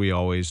page like we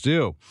always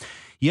do.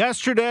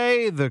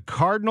 Yesterday, the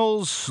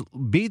Cardinals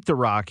beat the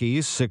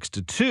Rockies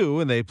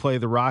 6-2, and they play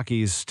the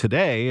Rockies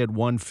today at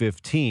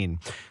 1:15.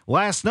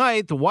 Last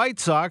night, the White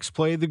Sox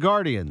played the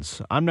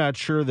Guardians. I'm not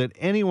sure that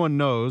anyone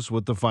knows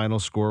what the final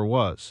score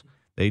was.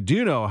 They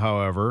do know,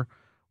 however,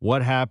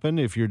 what happened.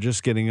 If you're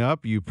just getting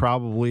up, you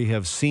probably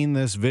have seen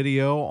this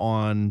video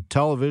on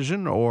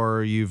television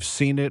or you've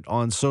seen it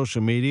on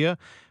social media.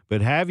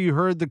 But have you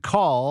heard the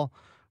call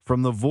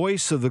from the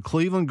voice of the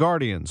Cleveland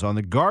Guardians on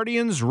the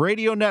Guardians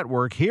radio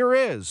network? Here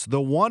is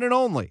the one and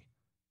only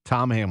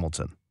Tom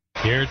Hamilton.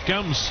 Here it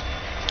comes.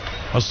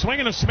 A swing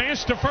and a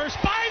smash to first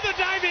by the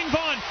diving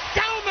Vaughn.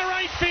 Down the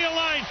right field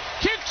line.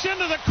 Kicks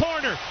into the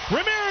corner.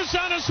 Ramirez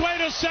on his way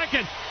to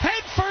second.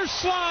 Head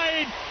first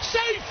slide.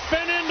 Safe,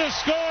 and in to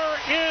score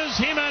is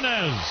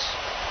Jimenez.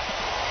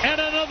 And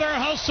another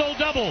hustle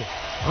double.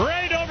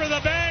 Right over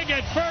the bag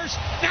at first.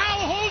 Now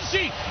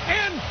Hosey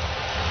and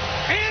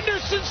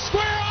Anderson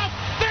square off.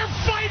 They're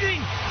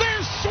fighting.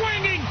 They're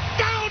swinging.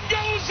 Down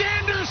goes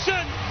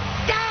Anderson.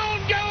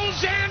 Down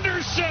goes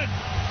Anderson.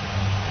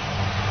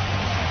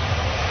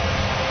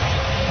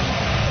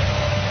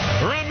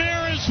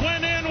 Ramirez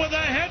went in with a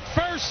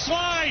head-first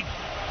slide.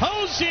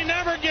 Hosey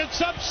never gets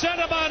upset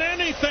about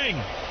anything.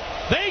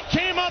 They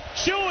came up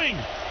chewing.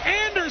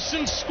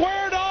 Anderson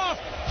squared off.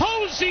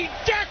 Hosey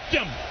decked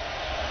him.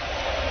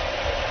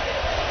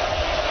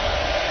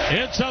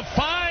 It's a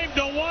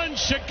 5-1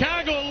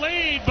 Chicago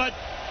lead, but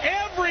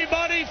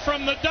everybody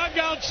from the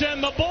dugouts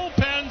and the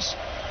bullpens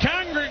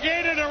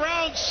congregated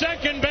around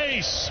second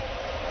base.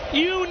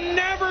 You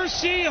never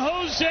see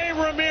Jose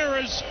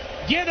Ramirez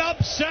get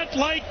upset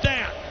like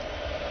that.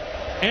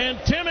 And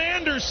Tim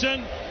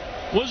Anderson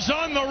was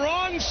on the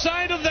wrong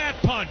side of that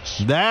punch.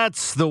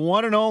 That's the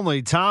one and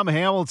only Tom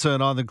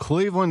Hamilton on the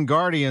Cleveland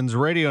Guardians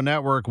radio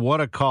network. What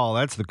a call.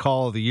 That's the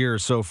call of the year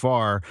so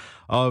far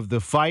of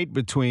the fight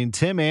between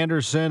Tim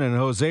Anderson and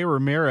Jose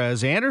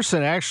Ramirez.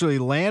 Anderson actually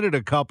landed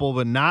a couple,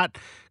 but not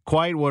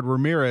quite what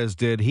Ramirez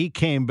did. He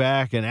came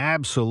back and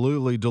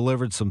absolutely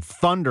delivered some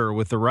thunder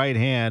with the right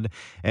hand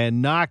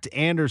and knocked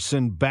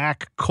Anderson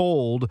back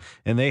cold,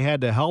 and they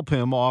had to help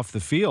him off the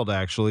field,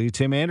 actually.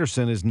 Tim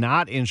Anderson is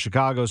not in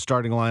Chicago's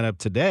starting lineup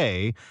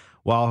today,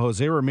 while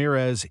Jose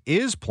Ramirez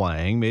is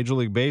playing. Major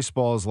League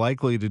Baseball is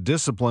likely to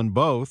discipline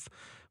both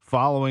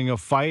following a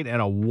fight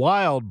and a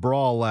wild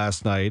brawl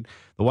last night.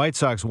 The White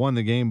Sox won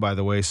the game, by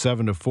the way,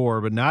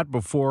 7-4, but not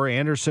before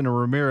Anderson and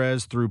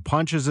Ramirez threw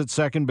punches at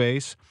second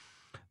base.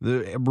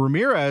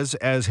 Ramirez,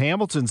 as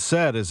Hamilton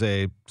said, is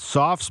a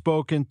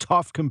soft-spoken,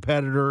 tough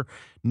competitor,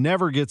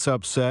 never gets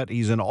upset.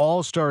 He's an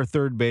all-star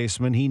third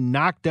baseman. He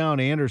knocked down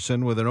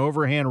Anderson with an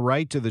overhand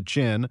right to the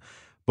chin.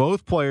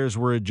 Both players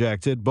were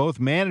ejected. Both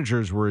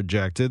managers were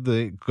ejected.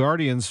 The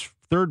Guardians'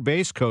 third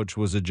base coach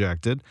was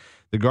ejected.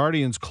 The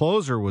Guardians'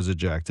 closer was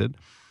ejected.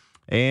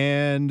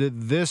 And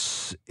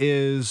this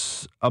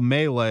is a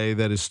melee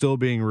that is still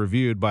being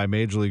reviewed by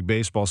Major League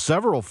Baseball.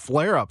 Several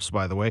flare-ups,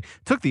 by the way.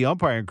 Took the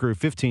umpiring crew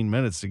 15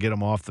 minutes to get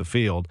him off the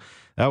field.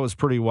 That was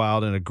pretty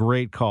wild and a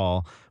great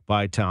call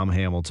by Tom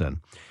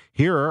Hamilton.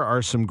 Here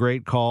are some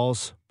great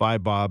calls by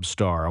Bob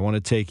Starr. I want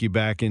to take you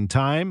back in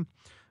time.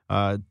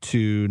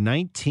 to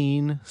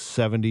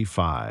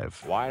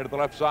 1975. Wide to the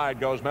left side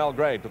goes Mel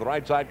Gray. To the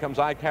right side comes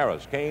Ike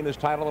Harris. Kane is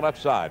tight on the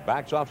left side.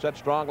 Backs off, set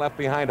strong, left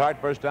behind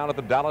Hart. First down at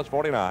the Dallas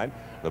 49.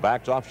 The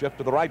backs off shift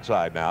to the right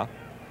side now.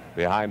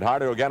 Behind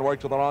Hart, who again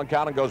works with the long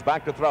count and goes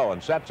back to throw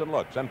and sets and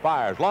looks and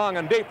fires. Long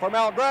and deep for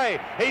Mel Gray.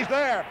 He's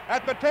there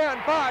at the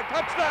 10-5.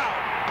 Touchdown!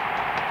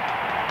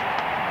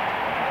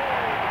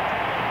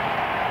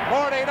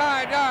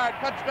 49-yard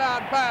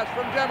touchdown pass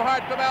from Jim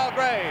Hart to Mel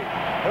Gray,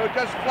 who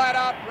just flat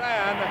out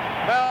ran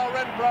Mel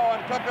Renfro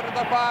and took it to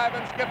the 5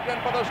 and skipped in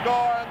for the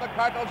score, and the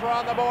Cardinals were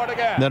on the board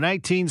again. The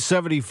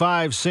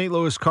 1975 St.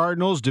 Louis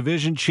Cardinals,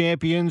 division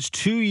champions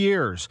 2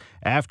 years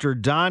after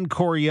Don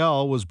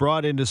Coryell was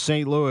brought into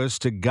St. Louis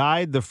to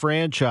guide the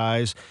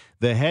franchise.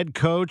 The head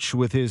coach,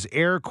 with his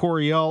Air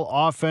Coryell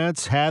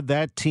offense, had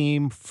that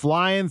team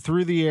flying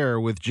through the air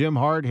with Jim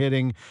Hart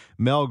hitting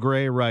Mel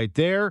Gray right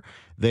there.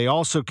 They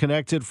also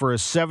connected for a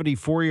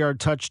 74-yard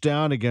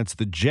touchdown against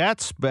the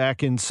Jets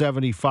back in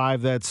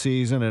 75 that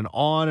season, and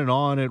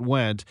on it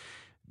went.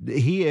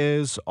 He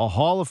is a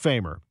Hall of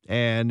Famer,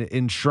 and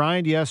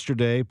enshrined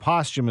yesterday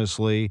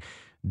posthumously,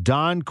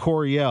 Don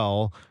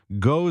Coryell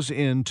goes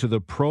into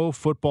the Pro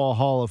Football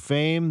Hall of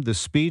Fame. The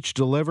speech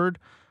delivered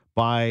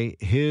by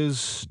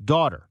his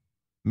daughter,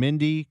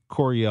 Mindy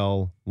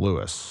Coryell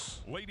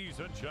Lewis. Ladies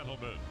and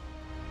gentlemen,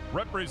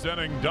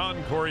 representing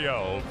Don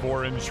Coryell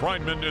for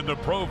enshrinement in the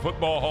Pro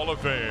Football Hall of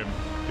Fame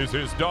is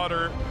his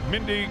daughter,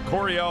 Mindy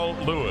Coryell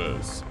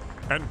Lewis,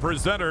 and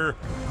presenter,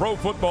 Pro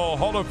Football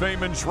Hall of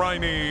Fame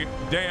enshrinee,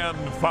 Dan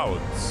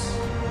Fouts.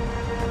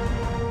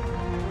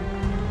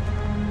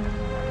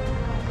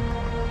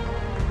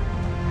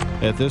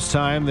 At this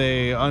time,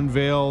 they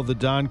unveil the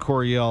Don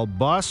Coryell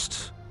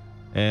bust,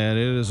 and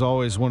it is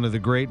always one of the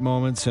great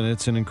moments, and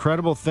it's an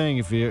incredible thing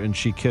and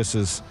she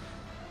kisses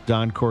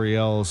Don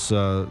Coryell's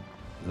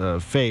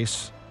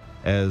face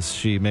as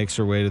she makes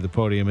her way to the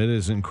podium. It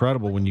is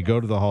incredible when you go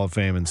to the Hall of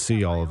Fame and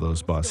see all of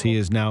those busts. He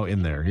is now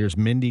in there. Here's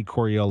Mindy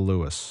Coryell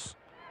Lewis.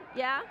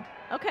 Yeah?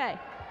 Okay.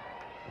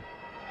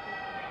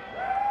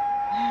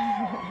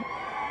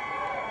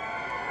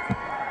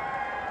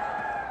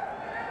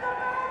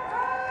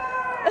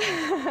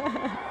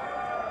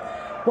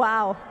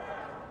 Wow.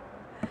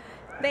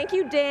 Thank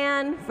you,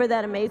 Dan, for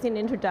that amazing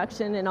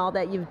introduction and all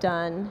that you've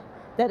done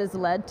that has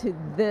led to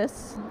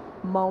this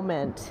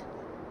moment.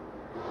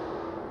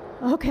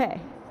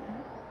 Okay,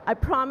 I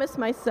promise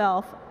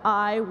myself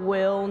I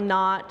will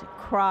not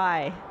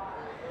cry.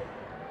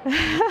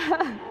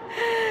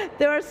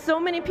 There are so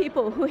many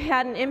people who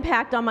had an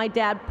impact on my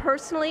dad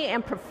personally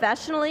and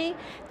professionally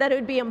that it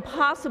would be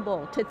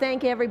impossible to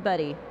thank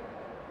everybody.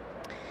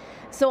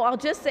 So I'll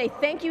just say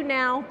thank you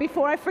now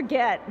before I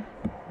forget.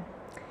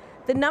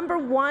 The number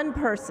one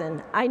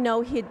person I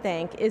know he'd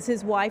thank is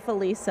his wife,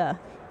 Elisa,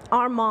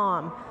 our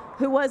mom,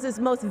 who was his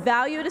most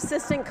valued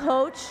assistant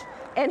coach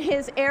and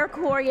his Air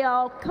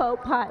Coryell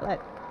co-pilot.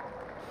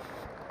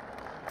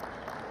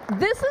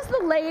 This is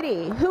the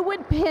lady who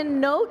would pin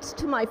notes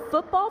to my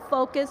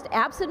football-focused,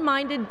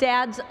 absent-minded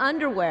dad's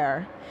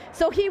underwear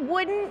so he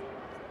wouldn't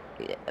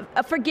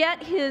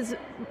forget his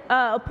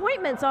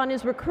appointments on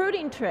his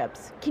recruiting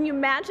trips. Can you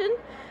imagine?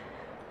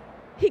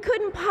 He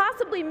couldn't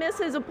possibly miss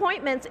his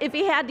appointments if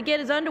he had to get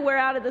his underwear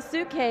out of the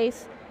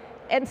suitcase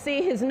and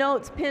see his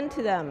notes pinned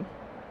to them.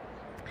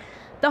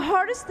 The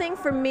hardest thing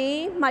for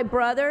me, my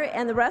brother,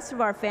 and the rest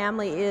of our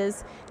family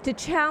is to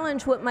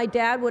challenge what my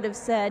dad would have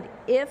said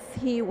if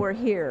he were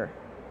here.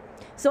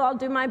 So I'll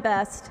do my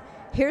best.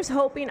 Here's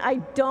hoping I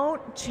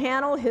don't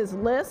channel his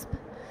lisp.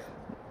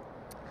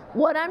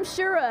 What I'm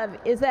sure of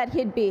is that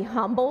he'd be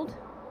humbled,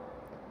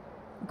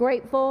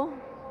 grateful,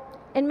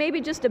 and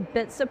maybe just a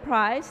bit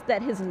surprised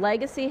that his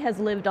legacy has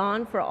lived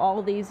on for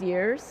all these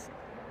years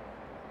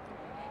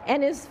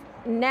and is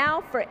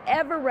now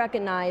forever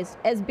recognized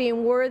as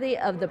being worthy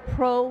of the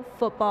Pro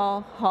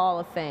Football Hall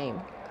of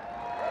Fame.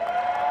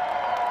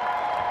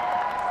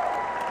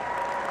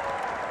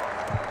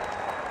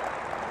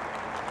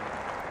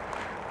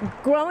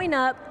 Growing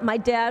up, my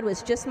dad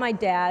was just my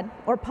dad,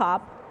 or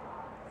Pop.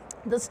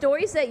 The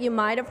stories that you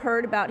might have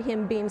heard about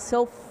him being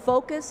so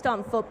focused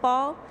on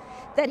football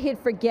that he'd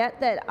forget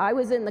that I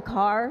was in the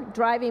car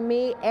driving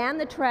me and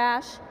the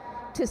trash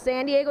to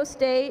San Diego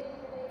State,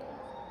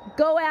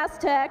 go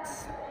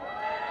Aztecs,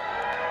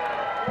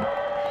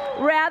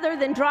 rather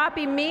than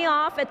dropping me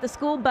off at the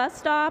school bus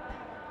stop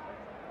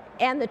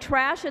and the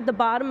trash at the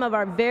bottom of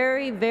our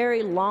very,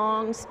 very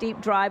long,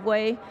 steep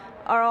driveway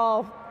are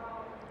all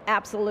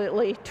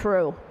absolutely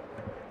true.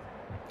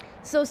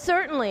 So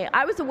certainly,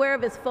 I was aware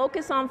of his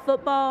focus on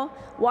football,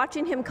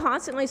 watching him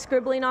constantly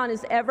scribbling on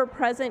his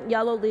ever-present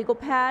yellow legal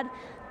pad,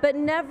 but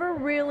never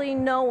really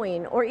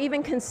knowing or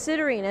even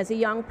considering as a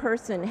young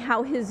person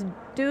how his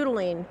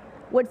doodling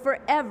would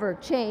forever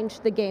change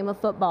the game of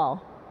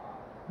football.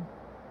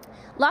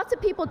 Lots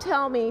of people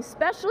tell me,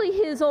 especially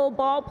his old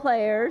ball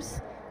players,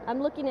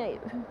 I'm looking at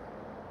you,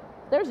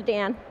 there's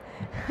Dan,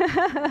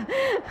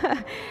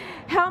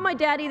 how my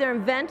dad either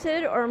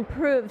invented or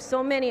improved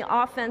so many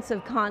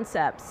offensive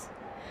concepts.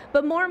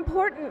 but more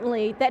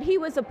importantly, that he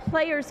was a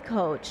player's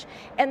coach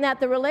and that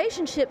the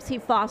relationships he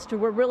fostered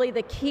were really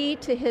the key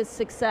to his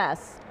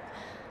success.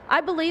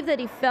 I believe that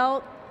he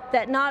felt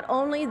that not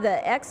only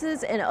the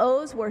X's and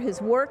O's were his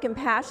work and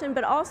passion,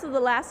 but also the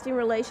lasting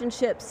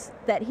relationships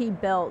that he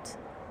built.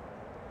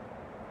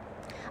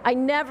 I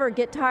never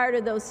get tired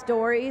of those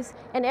stories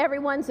and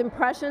everyone's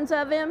impressions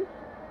of him.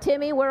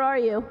 Timmy, where are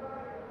you?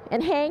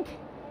 And Hank?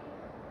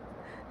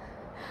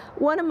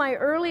 One of my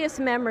earliest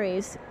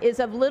memories is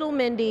of little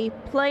Mindy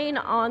playing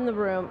on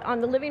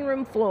the living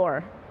room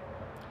floor.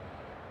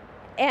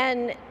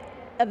 And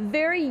a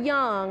very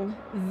young,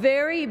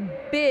 very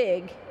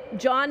big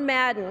John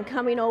Madden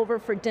coming over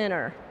for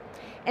dinner.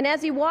 And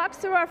as he walks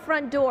through our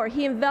front door,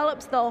 he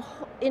envelops the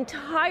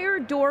entire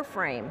door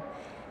frame.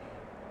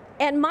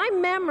 And my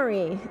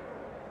memory,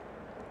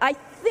 I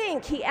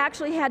think he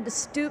actually had to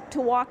stoop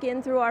to walk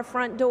in through our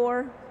front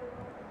door.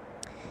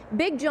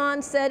 Big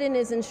John said in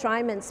his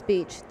enshrinement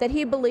speech that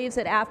he believes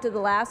that after the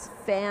last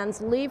fans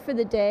leave for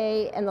the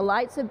day and the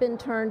lights have been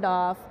turned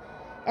off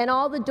and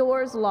all the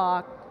doors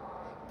locked,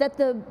 that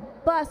the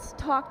bus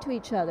talk to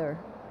each other.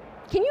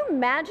 Can you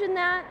imagine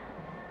that?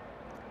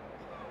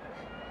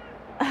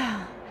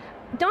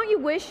 Don't you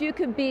wish you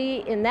could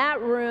be in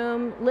that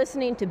room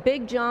listening to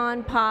Big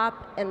John,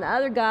 Pop, and the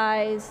other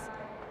guys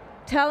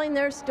telling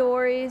their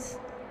stories?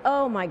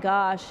 Oh my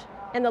gosh.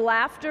 And the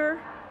laughter.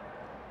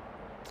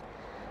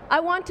 I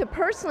want to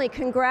personally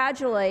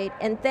congratulate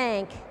and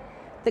thank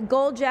the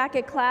Gold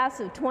Jacket class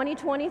of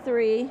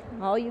 2023,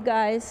 all you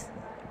guys,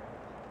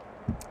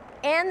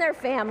 and their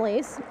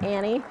families,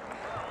 Annie,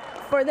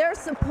 for their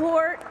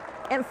support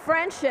and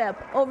friendship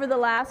over the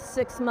last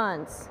 6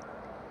 months.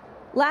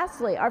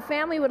 Lastly, our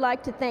family would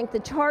like to thank the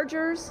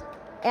Chargers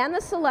and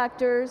the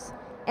selectors,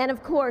 and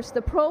of course,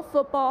 the Pro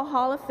Football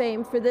Hall of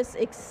Fame for this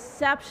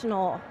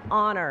exceptional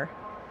honor.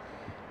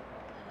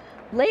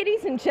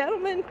 Ladies and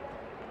gentlemen,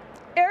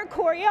 Eric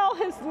Coryell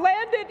has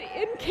landed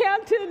in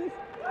Canton.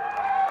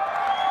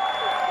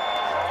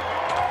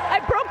 I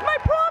broke my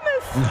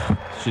promise.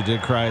 She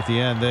did cry at the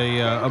end.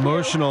 The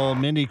emotional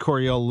Mindy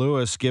Coryell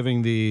Lewis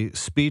giving the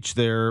speech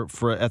there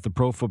at the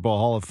Pro Football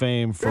Hall of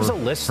Fame for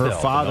her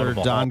father,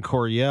 Don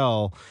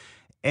Coryell.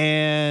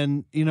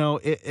 And, you know,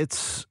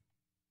 it's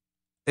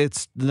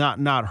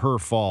not her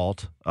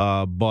fault,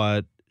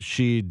 but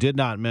she did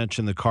not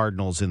mention the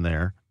Cardinals in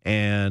there.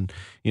 And,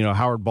 you know,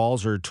 Howard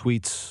Balzer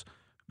tweets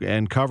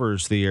and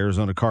covers the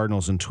Arizona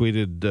Cardinals and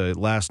tweeted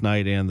last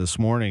night and this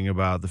morning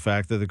about the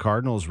fact that the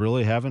Cardinals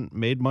really haven't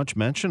made much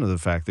mention of the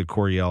fact that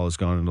Coryell has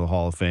gone into the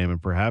Hall of Fame,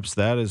 and perhaps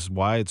that is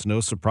why it's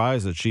no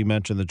surprise that she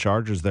mentioned the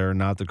Chargers there and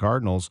not the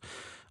Cardinals.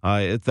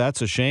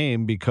 That's a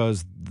shame,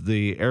 because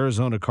the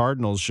Arizona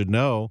Cardinals should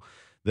know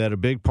that a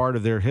big part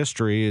of their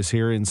history is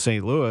here in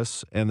St.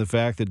 Louis, and the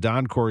fact that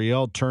Don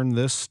Coryell turned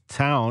this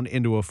town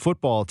into a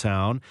football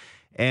town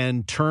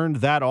and turned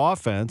that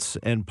offense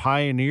and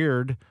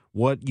pioneered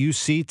what you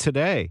see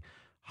today,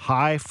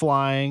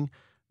 high-flying,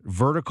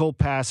 vertical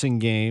passing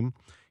game.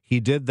 He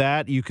did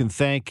that. You can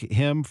thank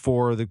him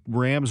for the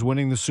Rams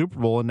winning the Super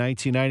Bowl in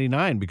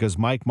 1999, because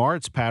Mike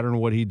Martz patterned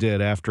what he did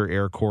after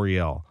Eric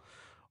Coryell.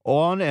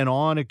 On and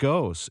on it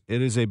goes.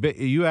 It is a bit.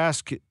 You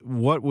ask,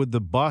 what would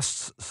the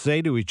busts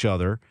say to each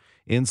other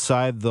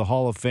inside the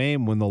Hall of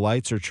Fame when the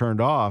lights are turned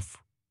off?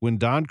 When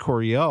Don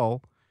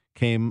Coryell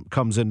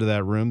comes into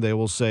that room, they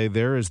will say,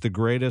 there is the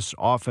greatest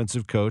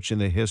offensive coach in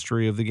the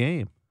history of the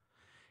game.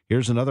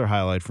 Here's another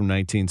highlight from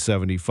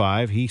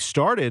 1975. He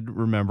started,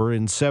 remember,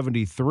 in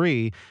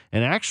 73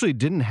 and actually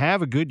didn't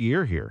have a good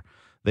year here.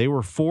 They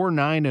were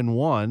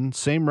 4-9-1,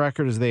 same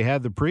record as they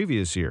had the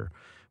previous year.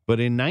 But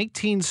in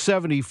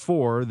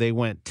 1974, they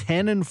went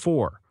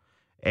 10-4.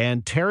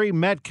 And Terry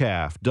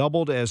Metcalf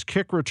doubled as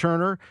kick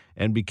returner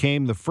and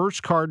became the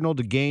first Cardinal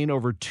to gain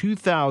over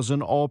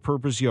 2,000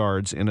 all-purpose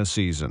yards in a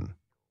season.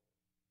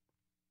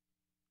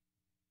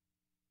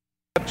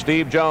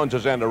 Steve Jones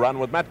is in to run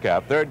with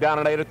Metcalf. 3rd down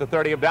and 8 at the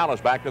 30 of Dallas.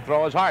 Back to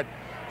throw his Hart.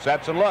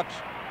 Sets and looks.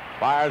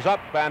 Fires up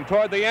and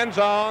toward the end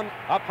zone.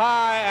 Up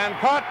high and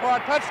caught for a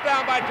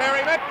touchdown by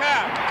Terry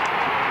Metcalf.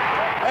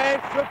 A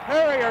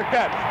superior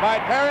catch by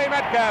Terry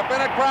Metcalf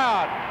in a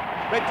crowd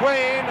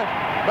between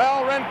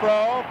Mel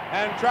Renfro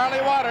and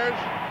Charlie Waters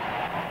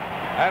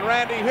and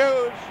Randy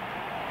Hughes.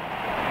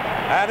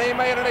 And he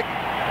made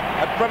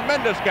a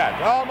tremendous catch,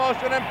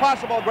 almost an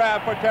impossible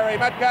grab for Terry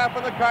Metcalf,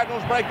 and the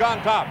Cardinals break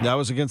on top. That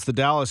was against the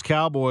Dallas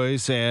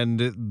Cowboys,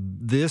 and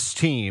this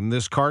team,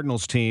 this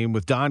Cardinals team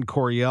with Don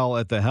Coryell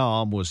at the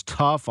helm, was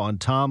tough on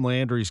Tom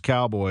Landry's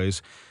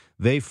Cowboys.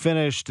 They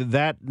finished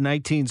that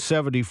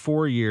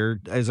 1974 year,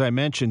 as I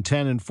mentioned,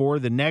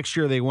 10-4. The next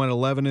year they went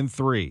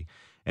 11-3,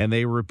 and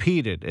they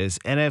repeated as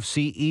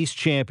NFC East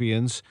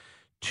champions.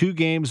 2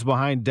 games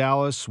behind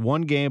Dallas,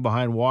 1 game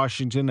behind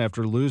Washington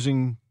after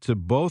losing to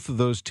both of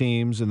those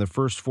teams in the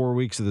first 4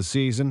 weeks of the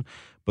season.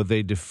 But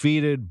they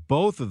defeated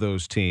both of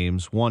those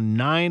teams, won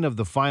 9 of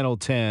the final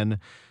 10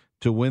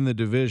 to win the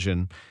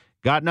division.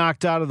 Got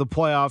knocked out of the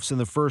playoffs in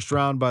the first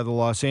round by the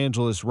Los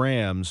Angeles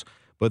Rams.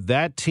 But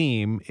that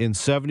team in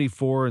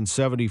 74 and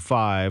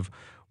 75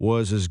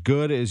 was as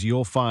good as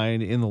you'll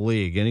find in the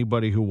league.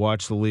 Anybody who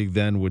watched the league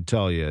then would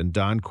tell you. And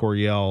Don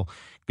Coryell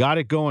got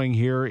it going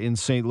here in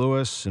St.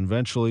 Louis,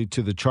 eventually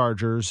to the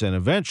Chargers, and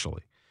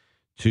eventually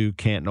to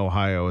Canton,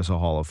 Ohio as a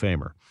Hall of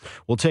Famer.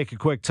 We'll take a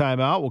quick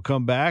timeout. We'll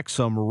come back.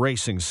 Some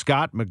racing.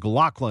 Scott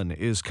McLaughlin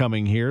is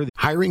coming here.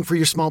 Hiring for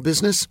your small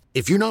business?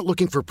 If you're not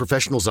looking for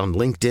professionals on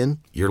LinkedIn,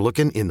 you're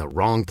looking in the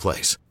wrong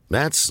place.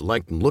 That's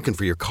like looking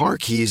for your car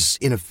keys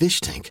in a fish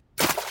tank.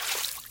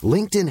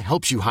 LinkedIn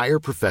helps you hire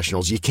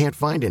professionals you can't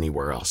find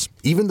anywhere else,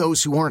 even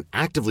those who aren't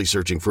actively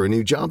searching for a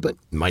new job but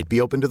might be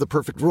open to the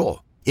perfect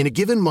role. In a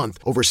given month,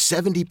 over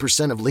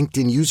 70% of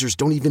LinkedIn users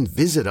don't even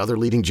visit other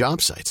leading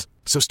job sites.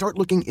 So start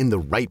looking in the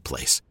right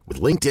place. With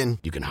LinkedIn,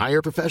 you can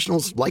hire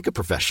professionals like a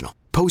professional.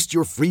 Post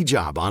your free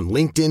job on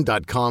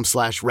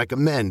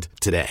linkedin.com/recommend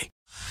today.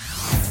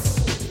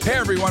 Hey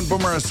everyone,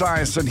 Boomer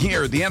Esiason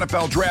here. The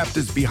NFL Draft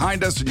is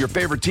behind us and your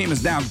favorite team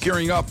is now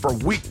gearing up for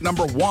week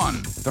number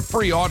 1. The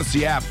free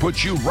Odyssey app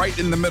puts you right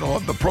in the middle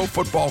of the pro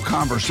football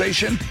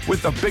conversation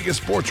with the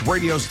biggest sports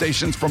radio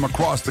stations from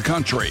across the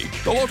country.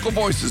 The local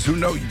voices who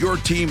know your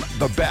team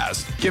the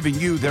best, giving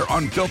you their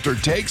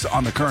unfiltered takes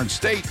on the current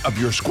state of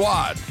your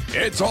squad.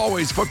 It's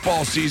always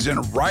football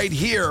season right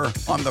here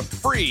on the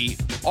free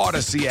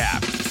Odyssey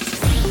app.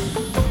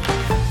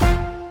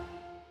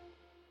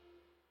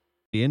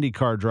 The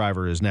IndyCar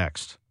driver is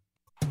next.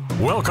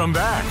 Welcome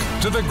back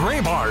to the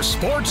Gray Bar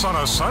Sports on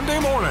a Sunday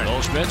morning.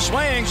 Goldschmidt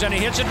swings and he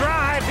hits a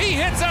drive. He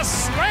hits a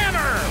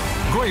slammer.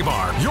 Gray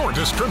Bar, your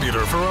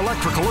distributor for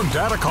electrical and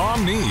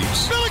datacom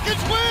needs.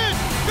 Billikens win!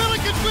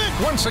 Billikens win!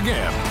 Once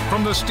again,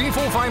 from the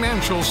Stifel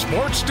Financial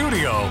Sports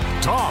Studio,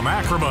 Tom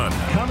Ackerman.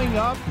 Coming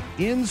up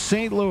in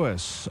St.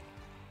 Louis,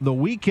 the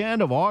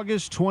weekend of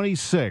August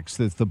 26th,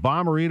 it's the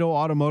Bommarito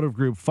Automotive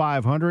Group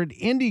 500.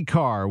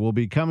 IndyCar will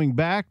be coming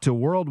back to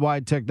World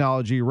Wide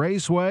Technology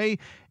Raceway,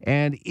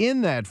 and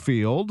in that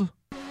field,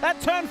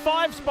 that turn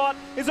 5 spot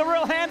is a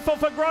real handful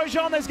for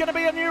Grosjean. There's going to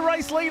be a new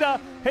race leader.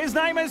 His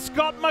name is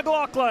Scott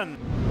McLaughlin.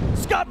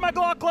 Scott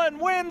McLaughlin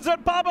wins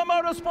at Barber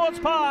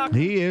Motorsports Park.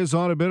 He is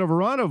on a bit of a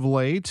run of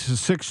late.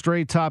 6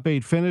 straight top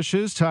 8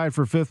 finishes, tied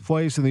for 5th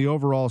place in the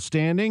overall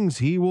standings.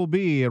 He will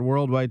be at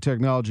World Wide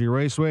Technology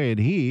Raceway, and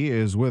he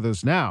is with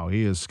us now.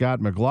 He is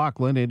Scott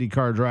McLaughlin,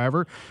 IndyCar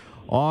driver,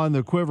 on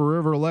the Quiver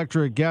River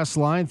Electric guest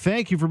line.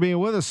 Thank you for being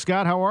with us,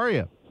 Scott. How are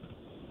you?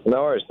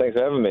 No worries. Thanks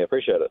for having me.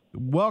 Appreciate it.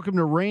 Welcome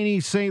to rainy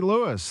St.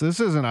 Louis. This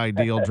isn't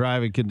ideal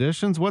driving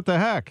conditions. What the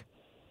heck?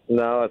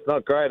 No, it's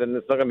not great, and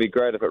it's not going to be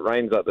great if it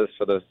rains like this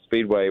for the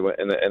Speedway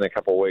in a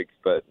couple of weeks.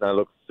 But no,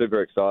 look,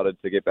 super excited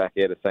to get back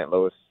here to St.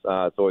 Louis.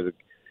 It's always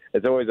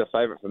a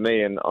favorite for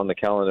me and on the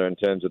calendar in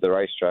terms of the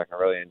racetrack. I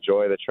really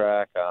enjoy the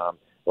track.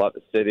 Like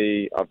the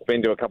city. I've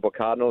been to a couple of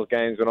Cardinals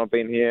games when I've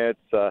been here.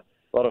 It's a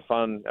lot of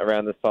fun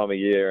around this time of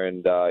year,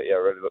 and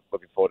really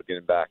looking forward to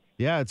getting back.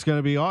 Yeah, it's going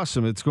to be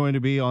awesome. It's going to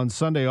be on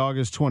Sunday,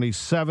 August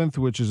 27th,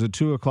 which is a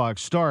 2:00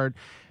 start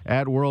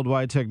at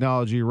Worldwide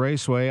Technology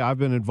Raceway. I've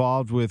been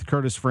involved with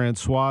Curtis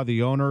Francois,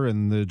 the owner,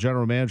 and the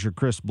general manager,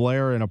 Chris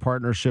Blair, in a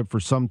partnership for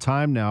some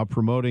time now,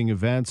 promoting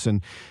events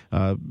and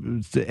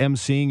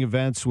emceeing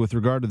events with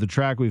regard to the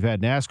track. We've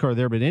had NASCAR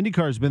there, but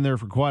IndyCar's been there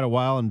for quite a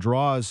while and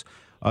draws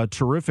a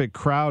terrific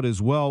crowd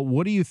as well.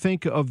 What do you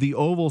think of the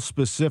oval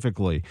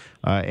specifically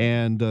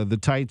and the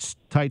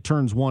tight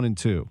turns 1 and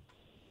 2?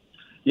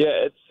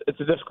 Yeah, it's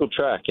a difficult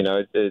track. You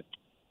know,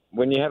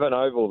 when you have an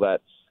oval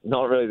that's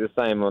not really the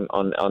same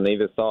on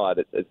either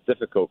side, it's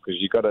difficult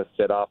because you've got to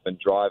set up and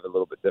drive a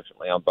little bit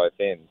differently on both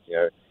ends. You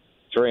know,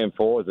 3 and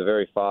 4 is a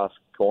very fast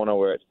corner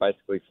where it's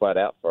basically flat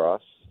out for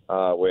us.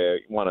 Where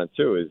 1 and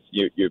 2 is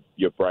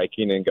you're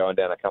braking and going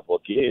down a couple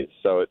of gears.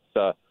 So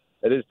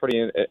it is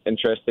pretty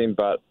interesting,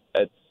 but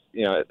it's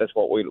that's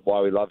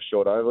why we love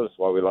short ovals,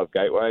 why we love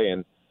Gateway,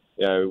 and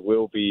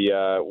we'll be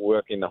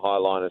working the high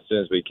line as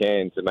soon as we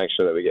can to make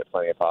sure that we get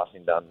plenty of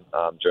passing done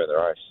during the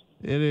race.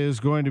 It is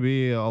going to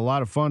be a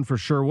lot of fun for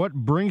sure. What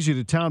brings you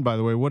to town, by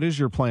the way? What is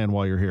your plan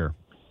while you're here?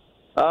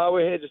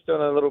 We're here just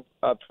doing a little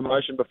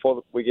promotion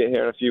before we get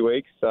here in a few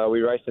weeks.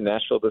 We race in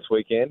Nashville this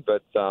weekend,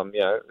 but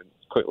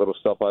quick little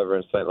stopover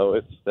in St.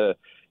 Louis to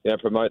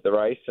promote the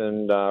race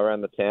and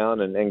around the town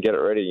and get it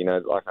ready.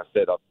 Like I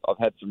said, I've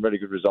had some really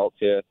good results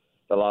here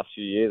the last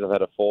few years. I've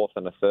had a 4th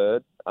and a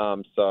 3rd.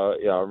 So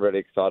I'm really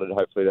excited,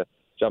 hopefully, to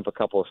jump a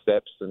couple of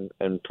steps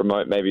and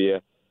promote maybe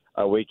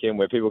a weekend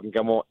where people can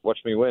come watch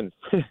me win.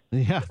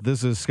 Yeah,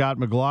 this is Scott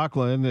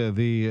McLaughlin,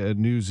 the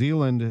New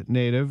Zealand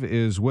native,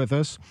 is with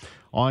us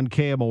on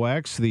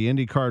KMOX. The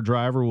IndyCar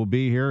driver will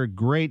be here. A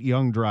great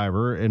young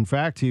driver. In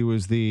fact, he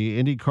was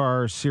the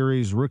IndyCar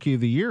Series Rookie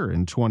of the Year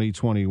in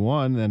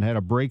 2021 and had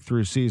a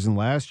breakthrough season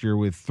last year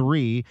with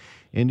 3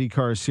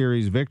 IndyCar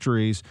Series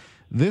victories.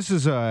 This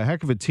is a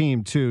heck of a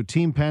team, too.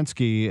 Team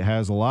Penske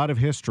has a lot of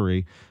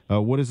history.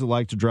 What is it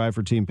like to drive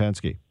for Team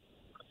Penske?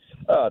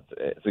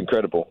 It's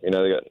incredible. They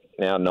got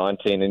now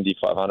 19 Indy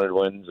 500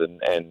 wins and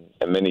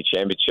many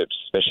championships,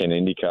 especially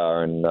in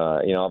IndyCar. And,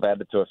 I've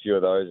added to a few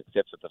of those,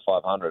 except for the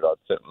 500. I'd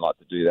certainly like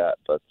to do that.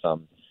 But,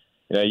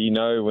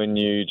 when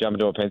you jump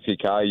into a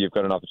Penske car, you've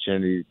got an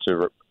opportunity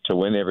to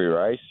win every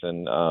race,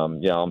 and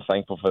I'm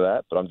thankful for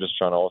that. But I'm just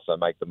trying to also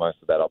make the most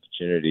of that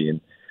opportunity,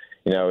 and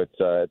it's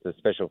a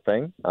special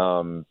thing.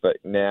 But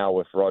now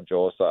with Roger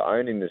also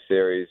owning the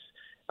series,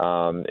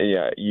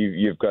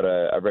 you've got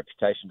a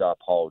reputation to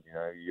uphold.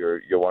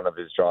 You're one of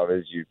his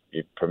drivers. You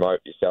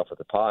promote yourself with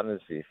the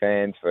partners, for your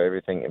fans, for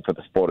everything, and for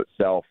the sport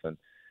itself. And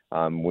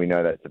we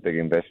know that's a big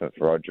investment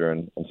for Roger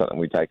and something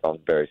we take on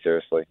very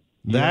seriously.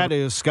 That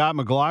is Scott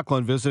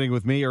McLaughlin visiting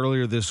with me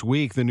earlier this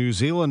week. The New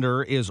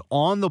Zealander is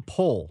on the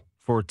pole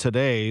for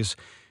today's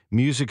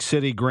Music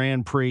City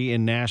Grand Prix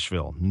in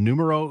Nashville.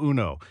 Numero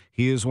uno.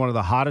 He is one of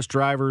the hottest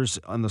drivers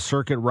on the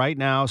circuit right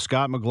now.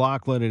 Scott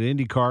McLaughlin at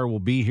IndyCar will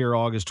be here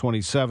August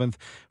 27th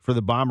for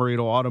the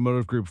Bommarito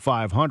Automotive Group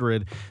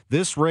 500.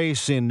 This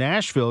race in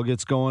Nashville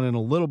gets going in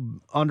a little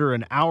under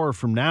an hour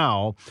from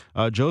now.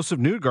 Joseph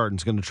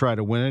Newgarden's going to try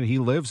to win it. He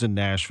lives in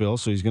Nashville,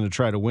 so he's going to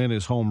try to win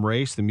his home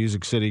race, the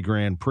Music City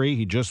Grand Prix.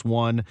 He just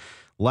won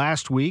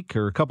last week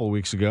or a couple of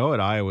weeks ago at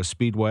Iowa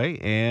Speedway,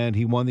 and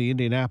he won the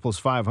Indianapolis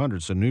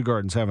 500. So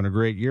Newgarden's having a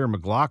great year.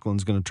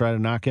 McLaughlin's going to try to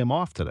knock him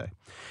off today.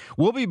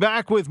 We'll be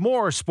back with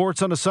more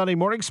Sports on a Sunday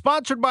Morning,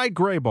 sponsored by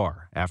Gray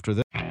Bar, after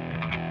this.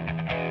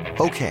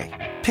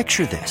 Okay,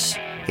 picture this.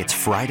 It's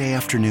Friday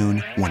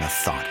afternoon when a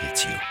thought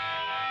hits you.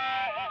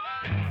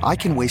 I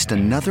can waste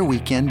another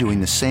weekend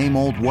doing the same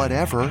old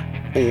whatever,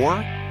 or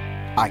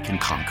I can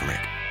conquer it.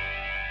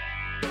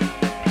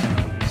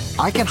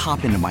 I can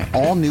hop into my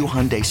all-new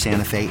Hyundai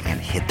Santa Fe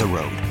and hit the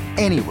road.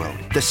 Any road.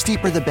 The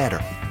steeper, the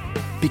better.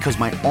 Because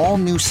my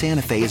all-new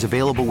Santa Fe is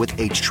available with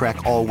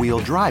H-Track all-wheel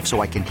drive,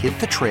 so I can hit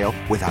the trail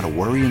without a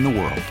worry in the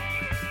world.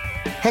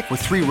 Heck, with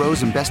 3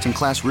 rows and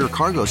best-in-class rear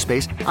cargo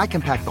space, I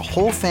can pack the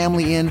whole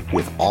family in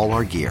with all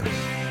our gear.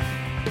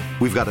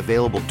 We've got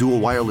available dual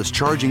wireless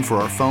charging for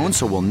our phones,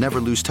 so we'll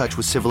never lose touch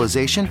with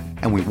civilization,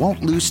 and we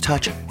won't lose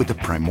touch with the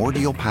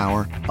primordial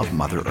power of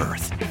Mother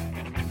Earth.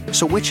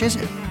 So which is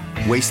it?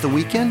 Waste the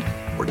weekend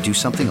or do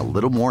something a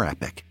little more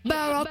epic?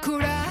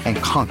 And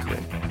conquer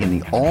it in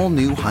the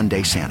all-new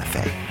Hyundai Santa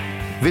Fe.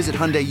 Visit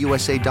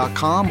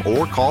HyundaiUSA.com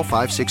or call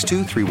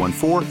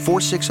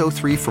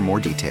 562-314-4603 for more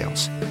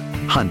details.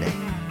 Hyundai,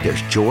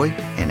 there's joy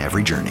in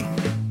every journey.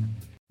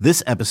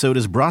 This episode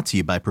is brought to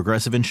you by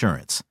Progressive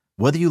Insurance.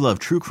 Whether you love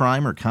true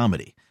crime or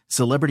comedy,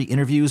 celebrity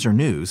interviews or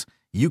news,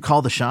 you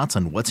call the shots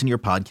on what's in your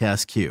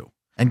podcast queue.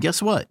 And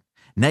guess what?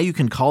 Now you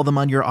can call them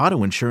on your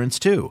auto insurance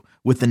too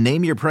with the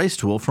Name Your Price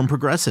tool from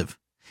Progressive.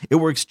 It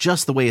works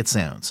just the way it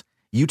sounds.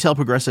 You tell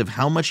Progressive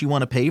how much you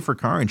want to pay for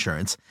car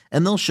insurance,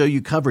 and they'll show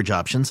you coverage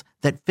options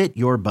that fit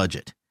your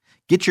budget.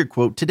 Get your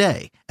quote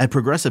today at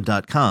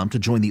Progressive.com to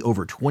join the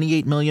over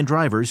 28 million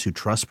drivers who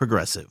trust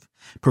Progressive.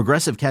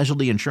 Progressive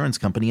Casualty Insurance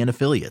Company and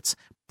Affiliates.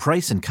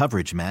 Price and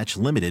coverage match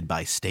limited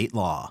by state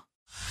law.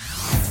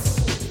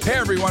 Hey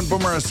everyone,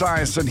 Boomer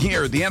Esiason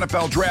here. The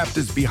NFL Draft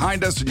is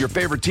behind us and your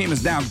favorite team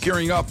is now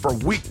gearing up for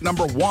week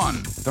number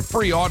 1. The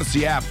free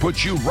Odyssey app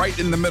puts you right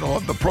in the middle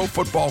of the pro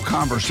football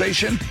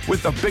conversation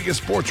with the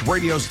biggest sports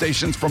radio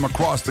stations from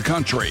across the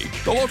country.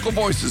 The local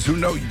voices who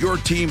know your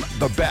team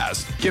the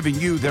best, giving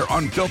you their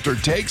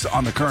unfiltered takes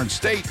on the current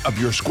state of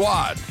your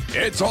squad.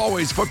 It's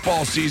always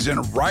football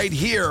season right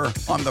here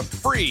on the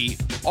free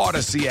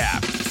Odyssey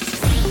app.